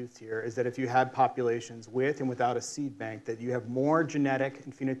being used here, is that if you had populations with and without a seed bank, that you have more genetic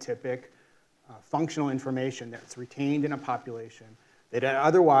and phenotypic functional information that's retained in a population that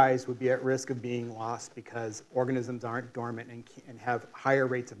otherwise would be at risk of being lost because organisms aren't dormant and have higher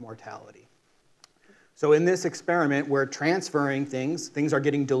rates of mortality. So in this experiment, we're transferring things are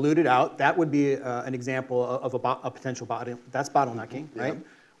getting diluted out. That would be an example of a potential that's bottlenecking, right?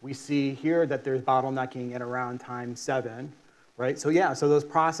 We see here that there's bottlenecking at around time 7, right? So yeah, so those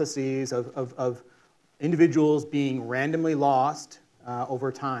processes of individuals being randomly lost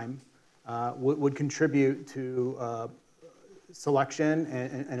over time would contribute to selection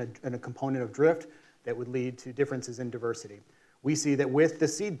and a component of drift that would lead to differences in diversity. We see that with the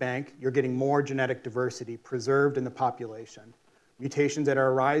seed bank, you're getting more genetic diversity preserved in the population. Mutations that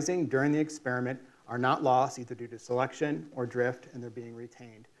are arising during the experiment are not lost either due to selection or drift, and they're being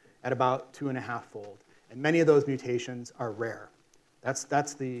retained at about 2.5-fold. And many of those mutations are rare. That's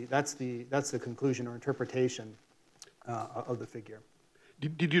the conclusion or interpretation of the figure.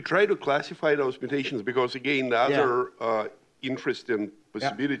 Did you try to classify those mutations? Because again, the other interesting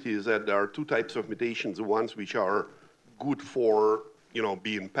possibility is that there are two types of mutations: the ones which are good for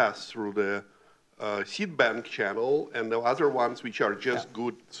being passed through the seed bank channel, and the other ones which are just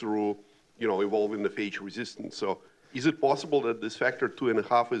good through evolving the phage resistance. So is it possible that this factor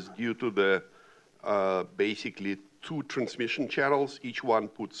 2.5 is due to the basically two transmission channels? Each one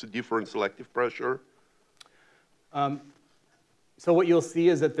puts a different selective pressure? So what you'll see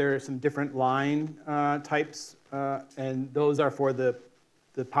is that there are some different line types, and those are for the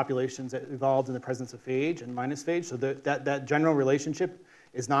populations that evolved in the presence of phage and minus phage. So that general relationship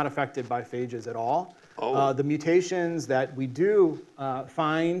is not affected by phages at all. The mutations that we do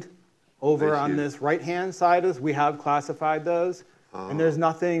find over on this right-hand side, we have classified those, and there's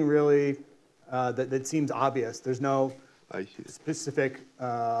nothing really that seems obvious. There's no specific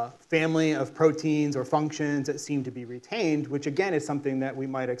family of proteins or functions that seem to be retained, which again is something that we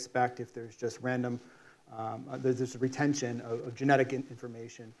might expect if there's just random, there's a retention of genetic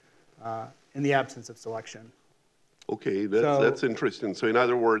information in the absence of selection. Okay, that's interesting. So in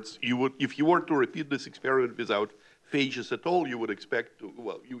other words, if you were to repeat this experiment without phages at all, you would expect,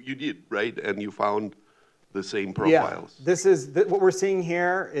 well, you did, right? And you found the same profiles? Yeah, this is what we're seeing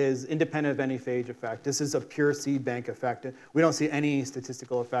here is independent of any phage effect. This is a pure seed bank effect. We don't see any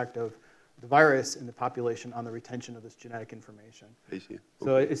statistical effect of the virus in the population on the retention of this genetic information. I see.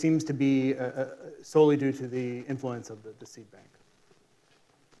 So it seems to be solely due to the influence of the seed bank.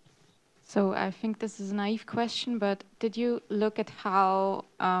 So I think this is a naive question, but did you look at how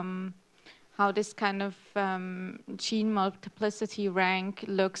this kind of gene multiplicity rank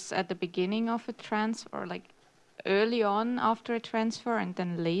looks at the beginning of a transfer, like early on after a transfer and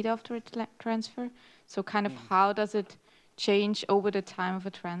then late after a transfer? So kind of how does it change over the time of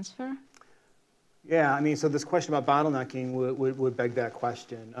a transfer? Yeah, I mean, so this question about bottlenecking would beg that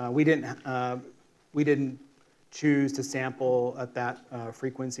question. We didn't choose to sample at that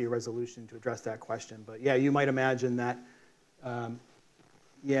frequency or resolution to address that question. But yeah, you might imagine that,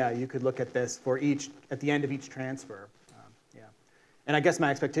 yeah, you could look at this for at the end of each transfer. Yeah. And I guess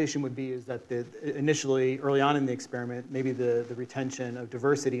my expectation would be is that initially, early on in the experiment, maybe the retention of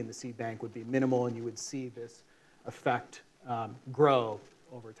diversity in the seed bank would be minimal, and you would see this effect grow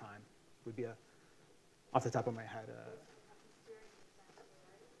over time. Would be off the top of my head.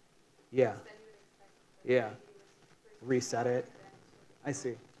 Yeah. Yeah. Reset it. I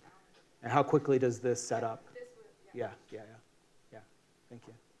see. And how quickly does this set up? Yeah. Thank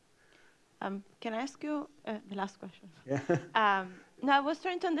you. Can I ask you the last question? Yeah. No, I was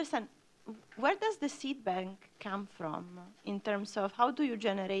trying to understand, where does the seed bank come from in terms of how do you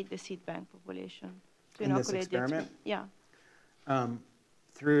generate the seed bank population? To In this inoculate the experiment? Yeah.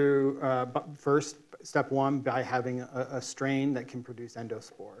 Through, first, step one, by having a strain that can produce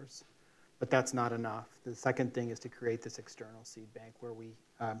endospores. But that's not enough. The second thing is to create this external seed bank where we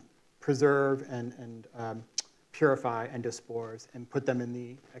preserve and purify endospores and put them in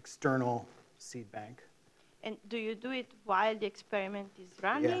the external seed bank. And do you do it while the experiment is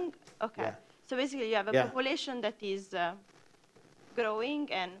running? Yeah. Okay. Yeah. So basically you have a population that is growing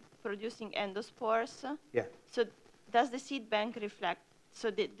and producing endospores. Yeah. So does the seed bank reflect,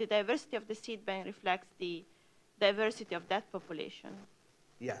 so the diversity of the seed bank reflects the diversity of that population?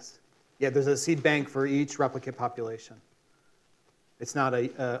 Yes. Yeah, there's a seed bank for each replicate population. It's not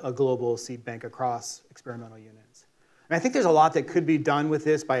a global seed bank across experimental units. And I think there's a lot that could be done with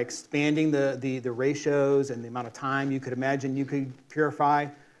this by expanding the ratios and the amount of time. You could imagine you could purify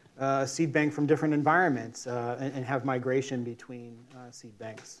a seed bank from different environments and have migration between seed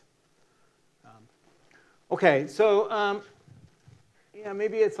banks. Okay, so yeah,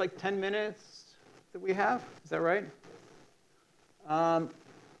 maybe it's like 10 minutes that we have. Is that right?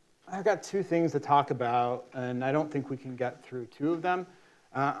 I've got two things to talk about, and I don't think we can get through two of them.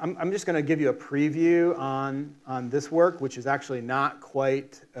 I'm just going to give you a preview on this work, which is actually not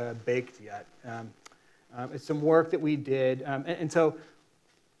quite baked yet. It's some work that we did. And so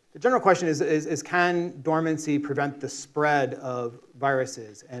the general question is can dormancy prevent the spread of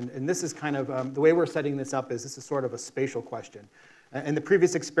viruses? And this is kind of, the way we're setting this up is this is sort of a spatial question. In the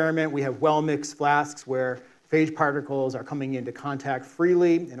previous experiment, we have well-mixed flasks where phage particles are coming into contact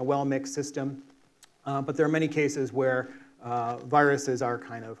freely in a well-mixed system. But there are many cases where viruses are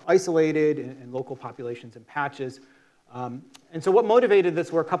kind of isolated in local populations and patches. And so what motivated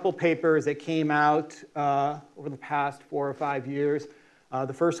this were a couple papers that came out over the past 4 or 5 years.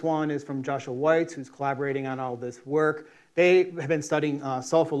 The first one is from Joshua Weitz, who's collaborating on all this work. They have been studying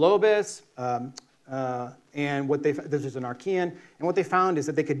sulfolobus, and this is an archaean, and what they found is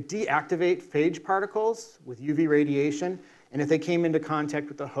that they could deactivate phage particles with UV radiation, and if they came into contact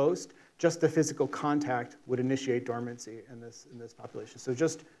with the host, just the physical contact would initiate dormancy in this population. So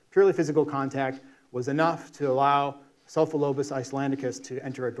just purely physical contact was enough to allow sulfolobus icelandicus to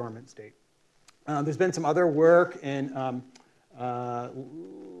enter a dormant state. There's been some other work in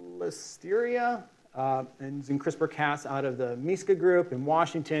Listeria and in CRISPR-Cas out of the Miska group in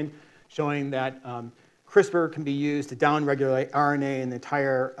Washington, showing that CRISPR can be used to downregulate RNA in the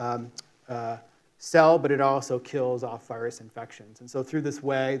entire cell, but it also kills off virus infections. And so through this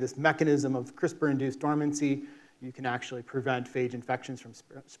way, this mechanism of CRISPR-induced dormancy, you can actually prevent phage infections from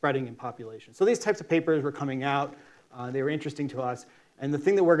spreading in populations. So these types of papers were coming out. They were interesting to us. And the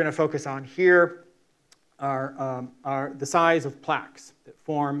thing that we're going to focus on here are the size of plaques that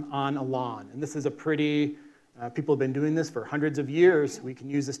form on a lawn. And this is a pretty, people have been doing this for hundreds of years. We can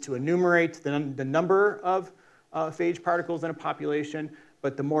use this to enumerate the number of phage particles in a population,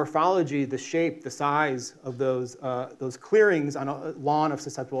 but the morphology, the shape, the size of those clearings on a lawn of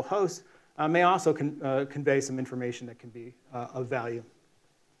susceptible hosts may also convey some information that can be of value.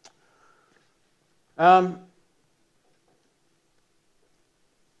 I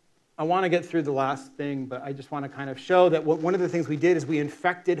want to get through the last thing, but I just want to kind of show that one of the things we did is we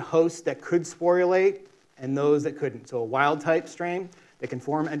infected hosts that could sporulate and those that couldn't. So a wild-type strain that can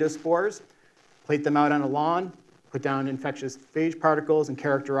form endospores, plate them out on a lawn, put down infectious phage particles, and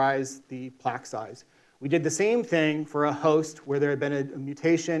characterize the plaque size. We did the same thing for a host where there had been a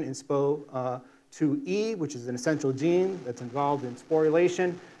mutation in SPO2E, which is an essential gene that's involved in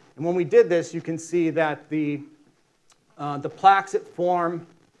sporulation. And when we did this, you can see that the plaques that form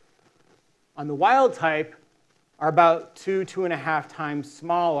on the wild type are about 2.5 times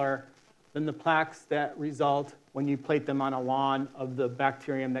smaller than the plaques that result when you plate them on a lawn of the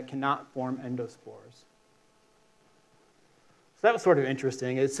bacterium that cannot form endospores. So that was sort of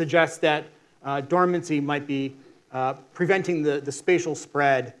interesting. It suggests that dormancy might be preventing the spatial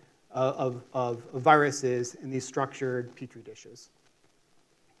spread of viruses in these structured petri dishes.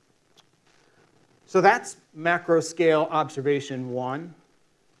 So that's macro scale observation 1.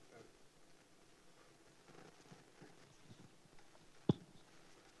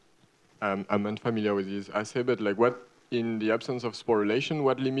 I'm unfamiliar with this assay, but like what, in the absence of sporulation,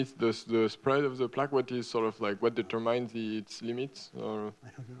 what limits the spread of the plaque? What is sort of like, what determines its limits? Or? I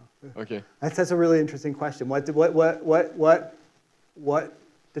don't know. Okay. That's a really interesting question. What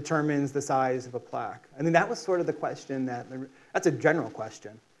determines the size of a plaque? I mean, that was sort of the question that's a general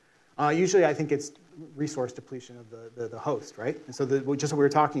question. Usually I think it's resource depletion of the host, right? And so just what we were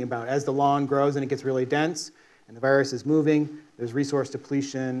talking about, as the lawn grows and it gets really dense, and the virus is moving, there's resource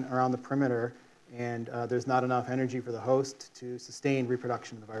depletion around the perimeter, and there's not enough energy for the host to sustain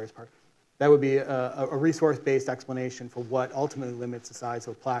reproduction of the virus part. That would be a resource-based explanation for what ultimately limits the size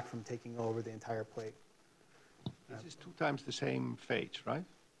of a plaque from taking over the entire plate. This is 2 times the same phage, right?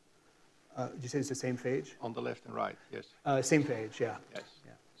 Did you say it's the same phage? On the left and right, yes. Same phage, yeah. Yes.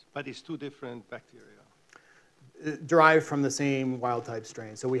 Yeah. But it's 2 different bacteria. Derived from the same wild type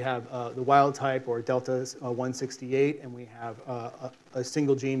strain. So we have the wild type, or delta 168, and we have a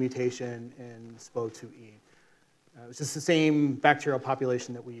single gene mutation in SPO2E. It's just the same bacterial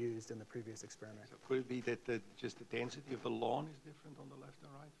population that we used in the previous experiment. So could it be that just the density of the lawn is different on the left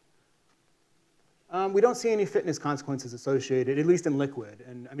and right? We don't see any fitness consequences associated, at least in liquid.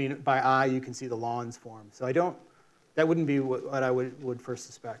 And I mean, by eye, you can see the lawns form. So that wouldn't be what I would first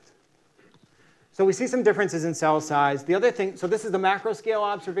suspect. So we see some differences in cell size. The other thing, so this is the macro scale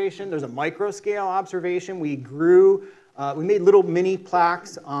observation. There's a micro scale observation. We made little mini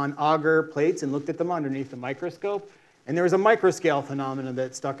plaques on agar plates and looked at them underneath the microscope. And there was a micro scale phenomenon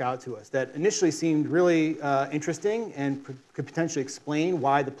that stuck out to us that initially seemed really interesting and could potentially explain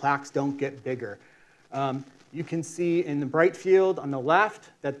why the plaques don't get bigger. You can see in the bright field on the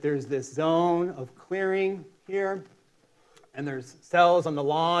left that there's this zone of clearing here, and there's cells on the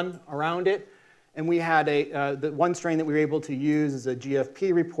lawn around it. And we had the one strain that we were able to use is a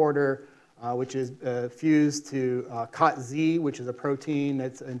GFP reporter, which is fused to COT-Z, which is a protein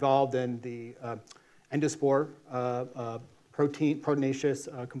that's involved in the endospore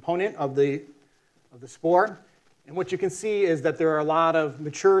proteinaceous component of the spore. And what you can see is that there are a lot of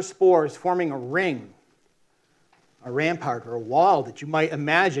mature spores forming a ring, a rampart, or a wall that you might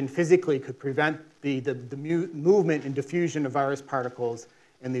imagine physically could prevent the movement and diffusion of virus particles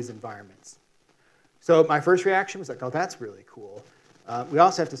in these environments. So my first reaction was like, oh, that's really cool. We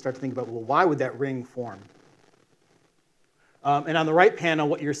also have to start to think about, well, why would that ring form? And on the right panel,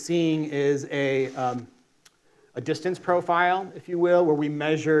 what you're seeing is a distance profile, if you will, where we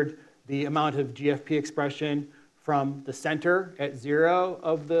measured the amount of GFP expression from the center at 0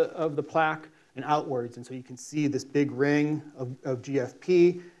 of the plaque and outwards. And so you can see this big ring of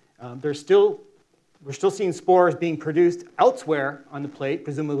GFP. We're still seeing spores being produced elsewhere on the plate,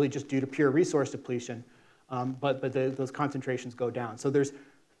 presumably just due to pure resource depletion, but those concentrations go down. So there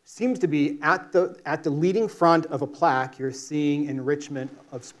seems to be, at the leading front of a plaque, you're seeing enrichment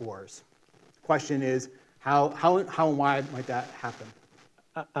of spores. The question is, how and why might that happen?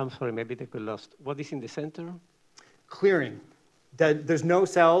 I'm sorry, maybe they got lost. What is in the center? Clearing. There's no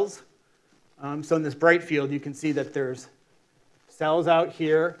cells. So in this bright field, you can see that there's cells out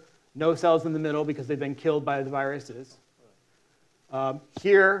here, no cells in the middle because they've been killed by the viruses.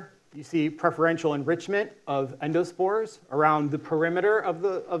 Here, you see preferential enrichment of endospores around the perimeter of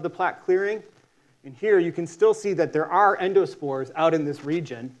the plaque clearing. And here, you can still see that there are endospores out in this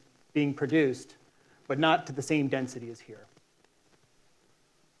region being produced, but not to the same density as here.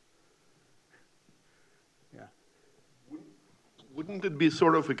 Yeah. Wouldn't it be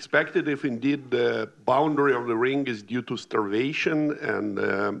sort of expected if indeed the boundary of the ring is due to starvation,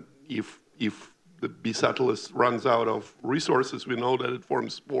 and if the Bacillus runs out of resources, we know that it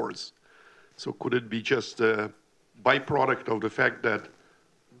forms spores. So could it be just a byproduct of the fact that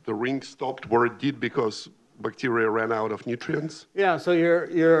the ring stopped where it did because bacteria ran out of nutrients? Yeah, so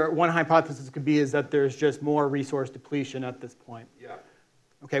your one hypothesis could be is that there's just more resource depletion at this point. Yeah.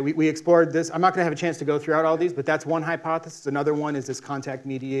 Okay, we explored this. I'm not going to have a chance to go throughout all these, but that's one hypothesis. Another one is this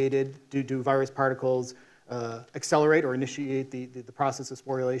contact-mediated. Do virus particles accelerate or initiate the process of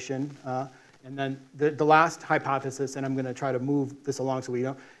sporulation? And then the last hypothesis, and I'm going to try to move this along so we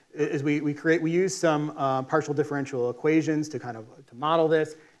know, is we use some partial differential equations to model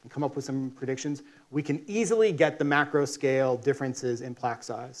this and come up with some predictions. We can easily get the macro scale differences in plaque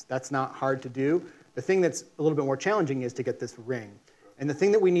size. That's not hard to do. The thing that's a little bit more challenging is to get this ring. And the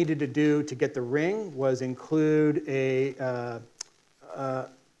thing that we needed to do to get the ring was include a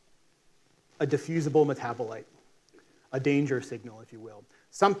diffusible metabolite, a danger signal, if you will.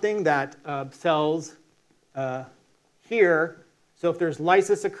 Something that cells here, so if there's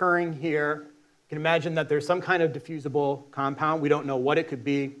lysis occurring here, you can imagine that there's some kind of diffusible compound, we don't know what it could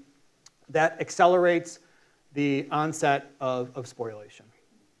be, that accelerates the onset of sporulation.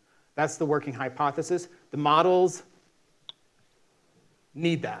 That's the working hypothesis. The models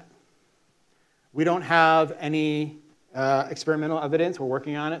need that. We don't have any experimental evidence. We're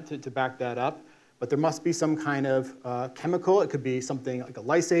working on it to back that up. But there must be some kind of chemical. It could be something like a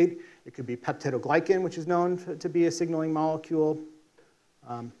lysate. It could be peptidoglycan, which is known to be a signaling molecule.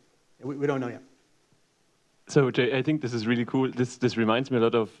 We don't know yet. So Jay, I think this is really cool. This reminds me a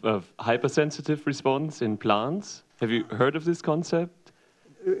lot of hypersensitive response in plants. Have you heard of this concept?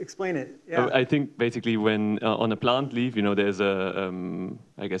 Explain it. Yeah. I think basically when on a plant leaf, there's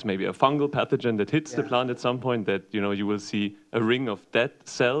I guess maybe a fungal pathogen that hits the plant at some point that, you will see a ring of dead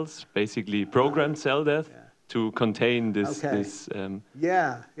cells, basically programmed cell death to contain this. Okay.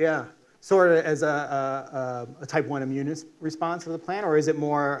 Yeah. Sort of as a type 1 immune response of the plant, or is it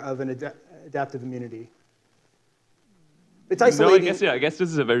more of an adaptive immunity? It's isolating. No, I guess this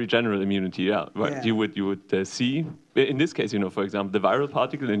is a very general immunity. Yeah, right. Yeah. You would see in this case, for example, the viral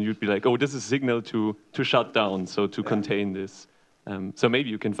particle, and you'd be like, oh, this is a signal to shut down, so to contain this. So maybe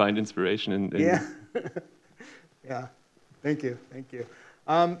you can find inspiration in yeah. Yeah. Thank you.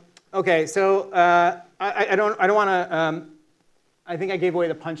 Okay, so I don't want to. I think I gave away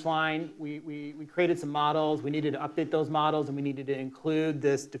the punchline. We created some models. We needed to update those models, and we needed to include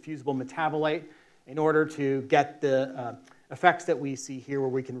this diffusible metabolite in order to get the effects that we see here, where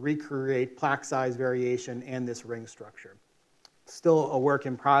we can recreate plaque size variation and this ring structure. Still a work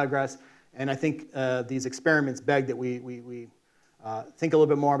in progress, and I think these experiments beg that we think a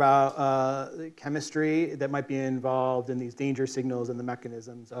little bit more about the chemistry that might be involved in these danger signals and the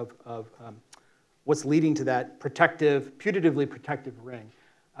mechanisms of what's leading to that putatively protective ring.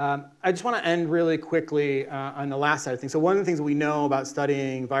 I just want to end really quickly on the last side of things. So one of the things that we know about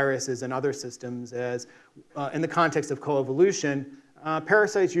studying viruses and other systems is, in the context of coevolution,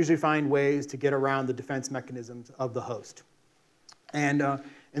 parasites usually find ways to get around the defense mechanisms of the host. And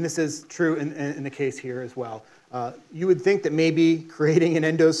this is true in the case here as well. You would think that maybe creating an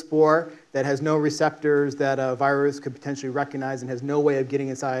endospore that has no receptors that a virus could potentially recognize and has no way of getting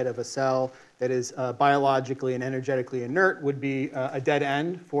inside of a cell that is biologically and energetically inert would be a dead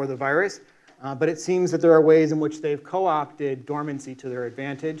end for the virus. But it seems that there are ways in which they've co-opted dormancy to their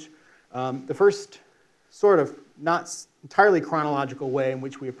advantage. The first sort of not entirely chronological way in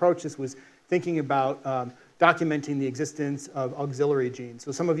which we approach this was thinking about documenting the existence of auxiliary genes.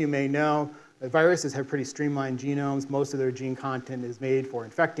 So some of you may know that viruses have pretty streamlined genomes. Most of their gene content is made for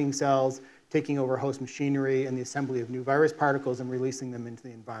infecting cells, taking over host machinery, and the assembly of new virus particles and releasing them into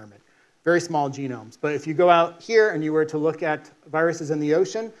the environment. Very small genomes. But if you go out here and you were to look at viruses in the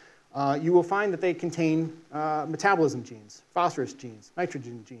ocean, you will find that they contain metabolism genes, phosphorus genes,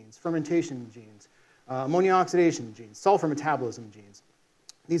 nitrogen genes, fermentation genes, ammonia oxidation genes, sulfur metabolism genes.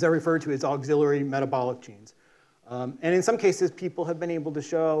 These are referred to as auxiliary metabolic genes. And in some cases, people have been able to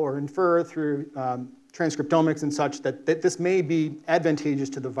show or infer through transcriptomics and such that this may be advantageous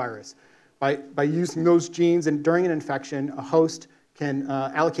to the virus. By using those genes and during an infection, a host can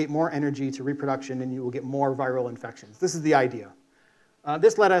allocate more energy to reproduction and you will get more viral infections. This is the idea.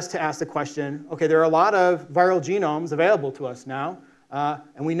 This led us to ask the question, okay, there are a lot of viral genomes available to us now,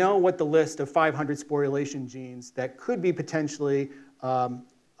 and we know what the list of 500 sporulation genes that could be potentially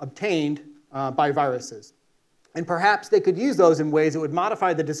obtained by viruses. And perhaps they could use those in ways that would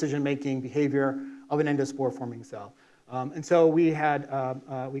modify the decision-making behavior of an endospore-forming cell. And so we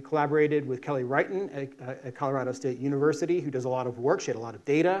collaborated with Kelly Wrighton at Colorado State University, who does a lot of work. She had a lot of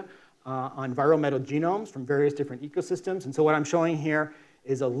data on viral metagenomes from various different ecosystems. And so what I'm showing here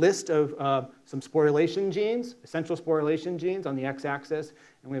is a list of some sporulation genes, essential sporulation genes on the x-axis.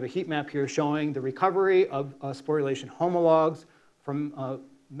 And we have a heat map here showing the recovery of sporulation homologs from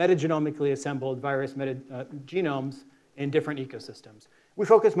metagenomically assembled virus genomes in different ecosystems. We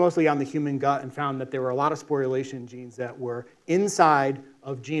focused mostly on the human gut and found that there were a lot of sporulation genes that were inside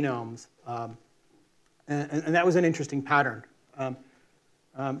of genomes, and that was an interesting pattern.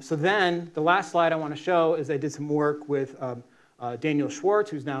 So then the last slide I want to show is I did some work with Daniel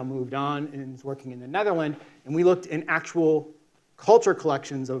Schwartz, who's now moved on and is working in the Netherlands, and we looked in actual culture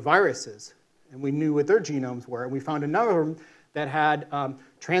collections of viruses, and we knew what their genomes were, and we found a number of them that had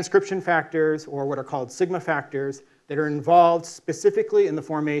transcription factors, or what are called sigma factors, that are involved specifically in the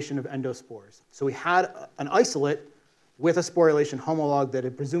formation of endospores. So we had an isolate with a sporulation homologue that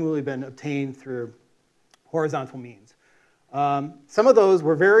had presumably been obtained through horizontal means. Some of those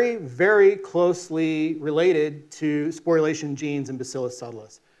were very, very closely related to sporulation genes in Bacillus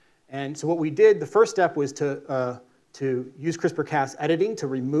subtilis. And so what we did, the first step was to use CRISPR-Cas editing to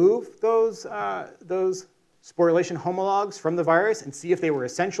remove those sporulation homologues from the virus and see if they were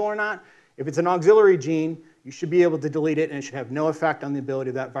essential or not. If it's an auxiliary gene, you should be able to delete it, and it should have no effect on the ability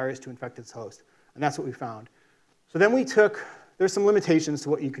of that virus to infect its host. And that's what we found. So then we took, there's some limitations to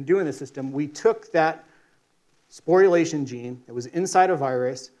what you can do in the system. We took that sporulation gene that was inside a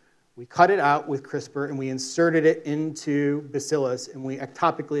virus, we cut it out with CRISPR, and we inserted it into Bacillus, and we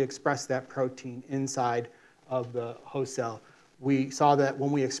ectopically expressed that protein inside of the host cell. We saw that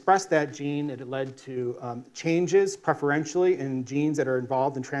when we expressed that gene, it led to changes preferentially in genes that are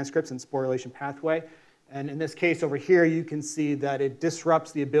involved in transcripts and sporulation pathway. And in this case over here, you can see that it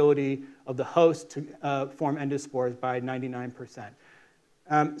disrupts the ability of the host to form endospores by 99%.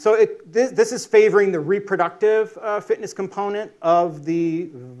 So this is favoring the reproductive fitness component of the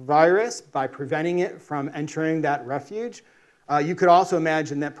virus by preventing it from entering that refuge. You could also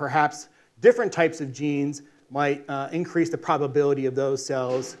imagine that perhaps different types of genes might increase the probability of those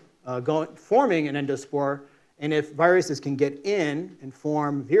cells forming an endospore. And if viruses can get in and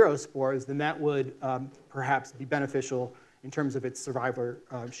form virospores, then that would perhaps be beneficial in terms of its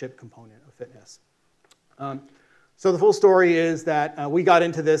survivorship component of fitness. So the full story is that we got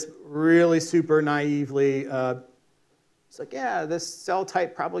into this really super naively. It's like, yeah, this cell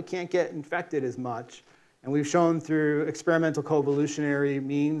type probably can't get infected as much. And we've shown through experimental coevolutionary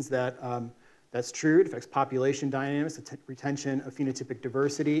means that that's true. It affects population dynamics, the retention of phenotypic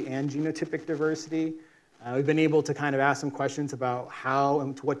diversity and genotypic diversity. We've been able to kind of ask some questions about how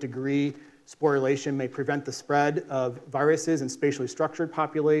and to what degree sporulation may prevent the spread of viruses in spatially structured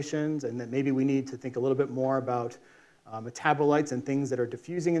populations, and that maybe we need to think a little bit more about metabolites and things that are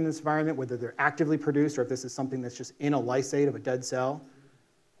diffusing in this environment, whether they're actively produced or if this is something that's just in a lysate of a dead cell.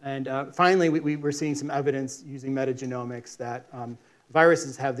 And finally, we're seeing some evidence using metagenomics that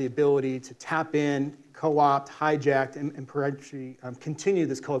viruses have the ability to tap in, co-opt, hijack, and potentially continue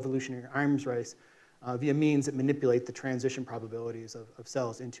this coevolutionary arms race via means that manipulate the transition probabilities of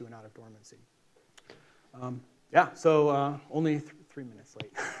cells into and out of dormancy. Yeah, so only 3 minutes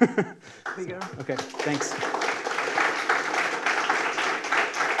late. Okay, thanks.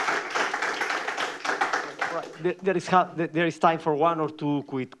 Right. There is time for 1 or 2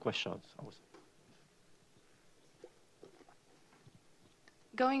 quick questions.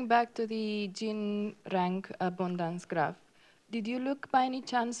 Going back to the gene rank abundance graph, did you look by any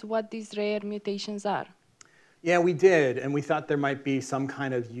chance what these rare mutations are? Yeah, we did, and we thought there might be some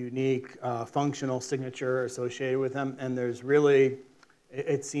kind of unique functional signature associated with them, and there's really,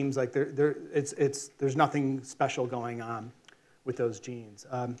 it seems like there's nothing special going on with those genes.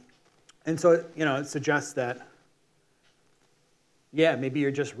 And so, you know, it suggests that, yeah, maybe you're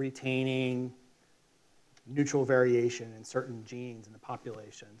just retaining neutral variation in certain genes in the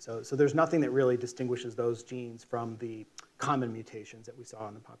population. So there's nothing that really distinguishes those genes from the common mutations that we saw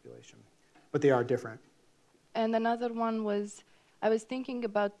in the population, but they are different. And another one was, I was thinking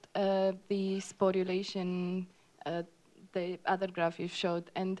about the sporulation, the other graph you showed,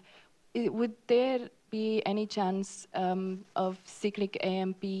 and would there be any chance of cyclic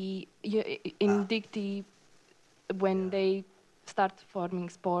AMP in dicty when they start forming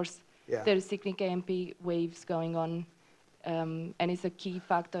spores? Yeah. There's cyclic AMP waves going on, and it's a key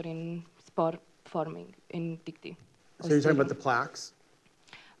factor in spore forming in dicty. So you're talking about the plaques,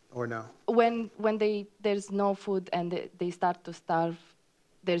 or no? When there's no food and they start to starve,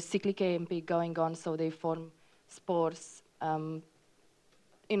 there's cyclic AMP going on, so they form spores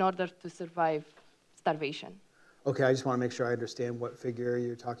in order to survive starvation. Okay, I just want to make sure I understand what figure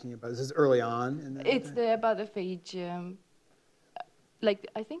you're talking about. This is early on? It's the Bacteria-phage, like,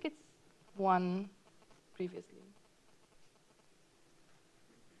 I think it's one previously.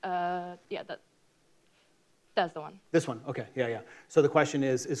 Yeah, that's the one. This one, okay, yeah. So the question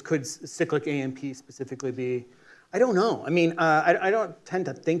is could cyclic AMP specifically be I don't know. I mean, I don't tend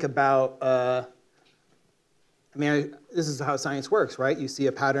to think about, this is how science works, right? You see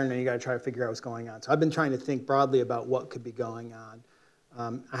a pattern and you got to try to figure out what's going on. So I've been trying to think broadly about what could be going on.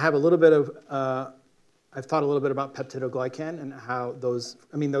 I have a little bit of, I've thought a little bit about peptidoglycan and how those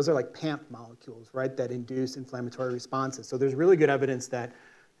are like PAMP molecules, right, that induce inflammatory responses. So there's really good evidence that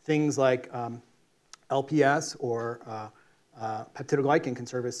things like LPS or peptidoglycan can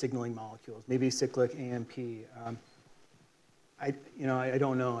serve as signaling molecules, maybe cyclic AMP. I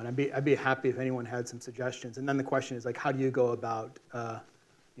don't know, and I'd be happy if anyone had some suggestions. And then the question is, like, how do you go about,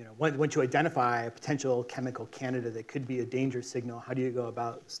 once you identify a potential chemical candidate that could be a danger signal, how do you go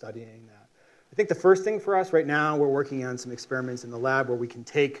about studying that? I think the first thing for us right now, we're working on some experiments in the lab where we can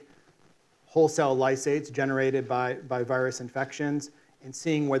take whole cell lysates generated by virus infections and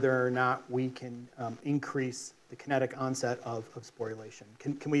seeing whether or not we can increase the kinetic onset of sporulation.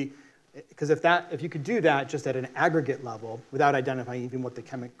 Can we? Because if you could do that just at an aggregate level without identifying even what the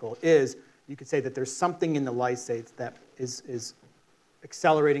chemical is, you could say that there's something in the lysates that is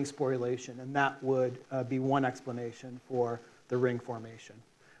accelerating sporulation, and that would be one explanation for the ring formation.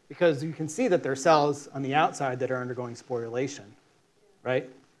 Because you can see that there are cells on the outside that are undergoing sporulation, right?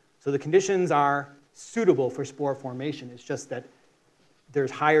 So the conditions are suitable for spore formation. It's just that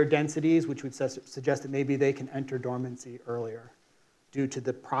there's higher densities, which would suggest that maybe they can enter dormancy earlier due to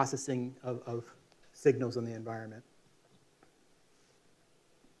the processing of signals in the environment.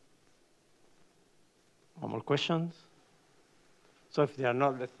 One more questions? So if there are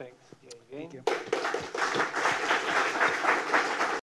not, let's thank you again. Thank you.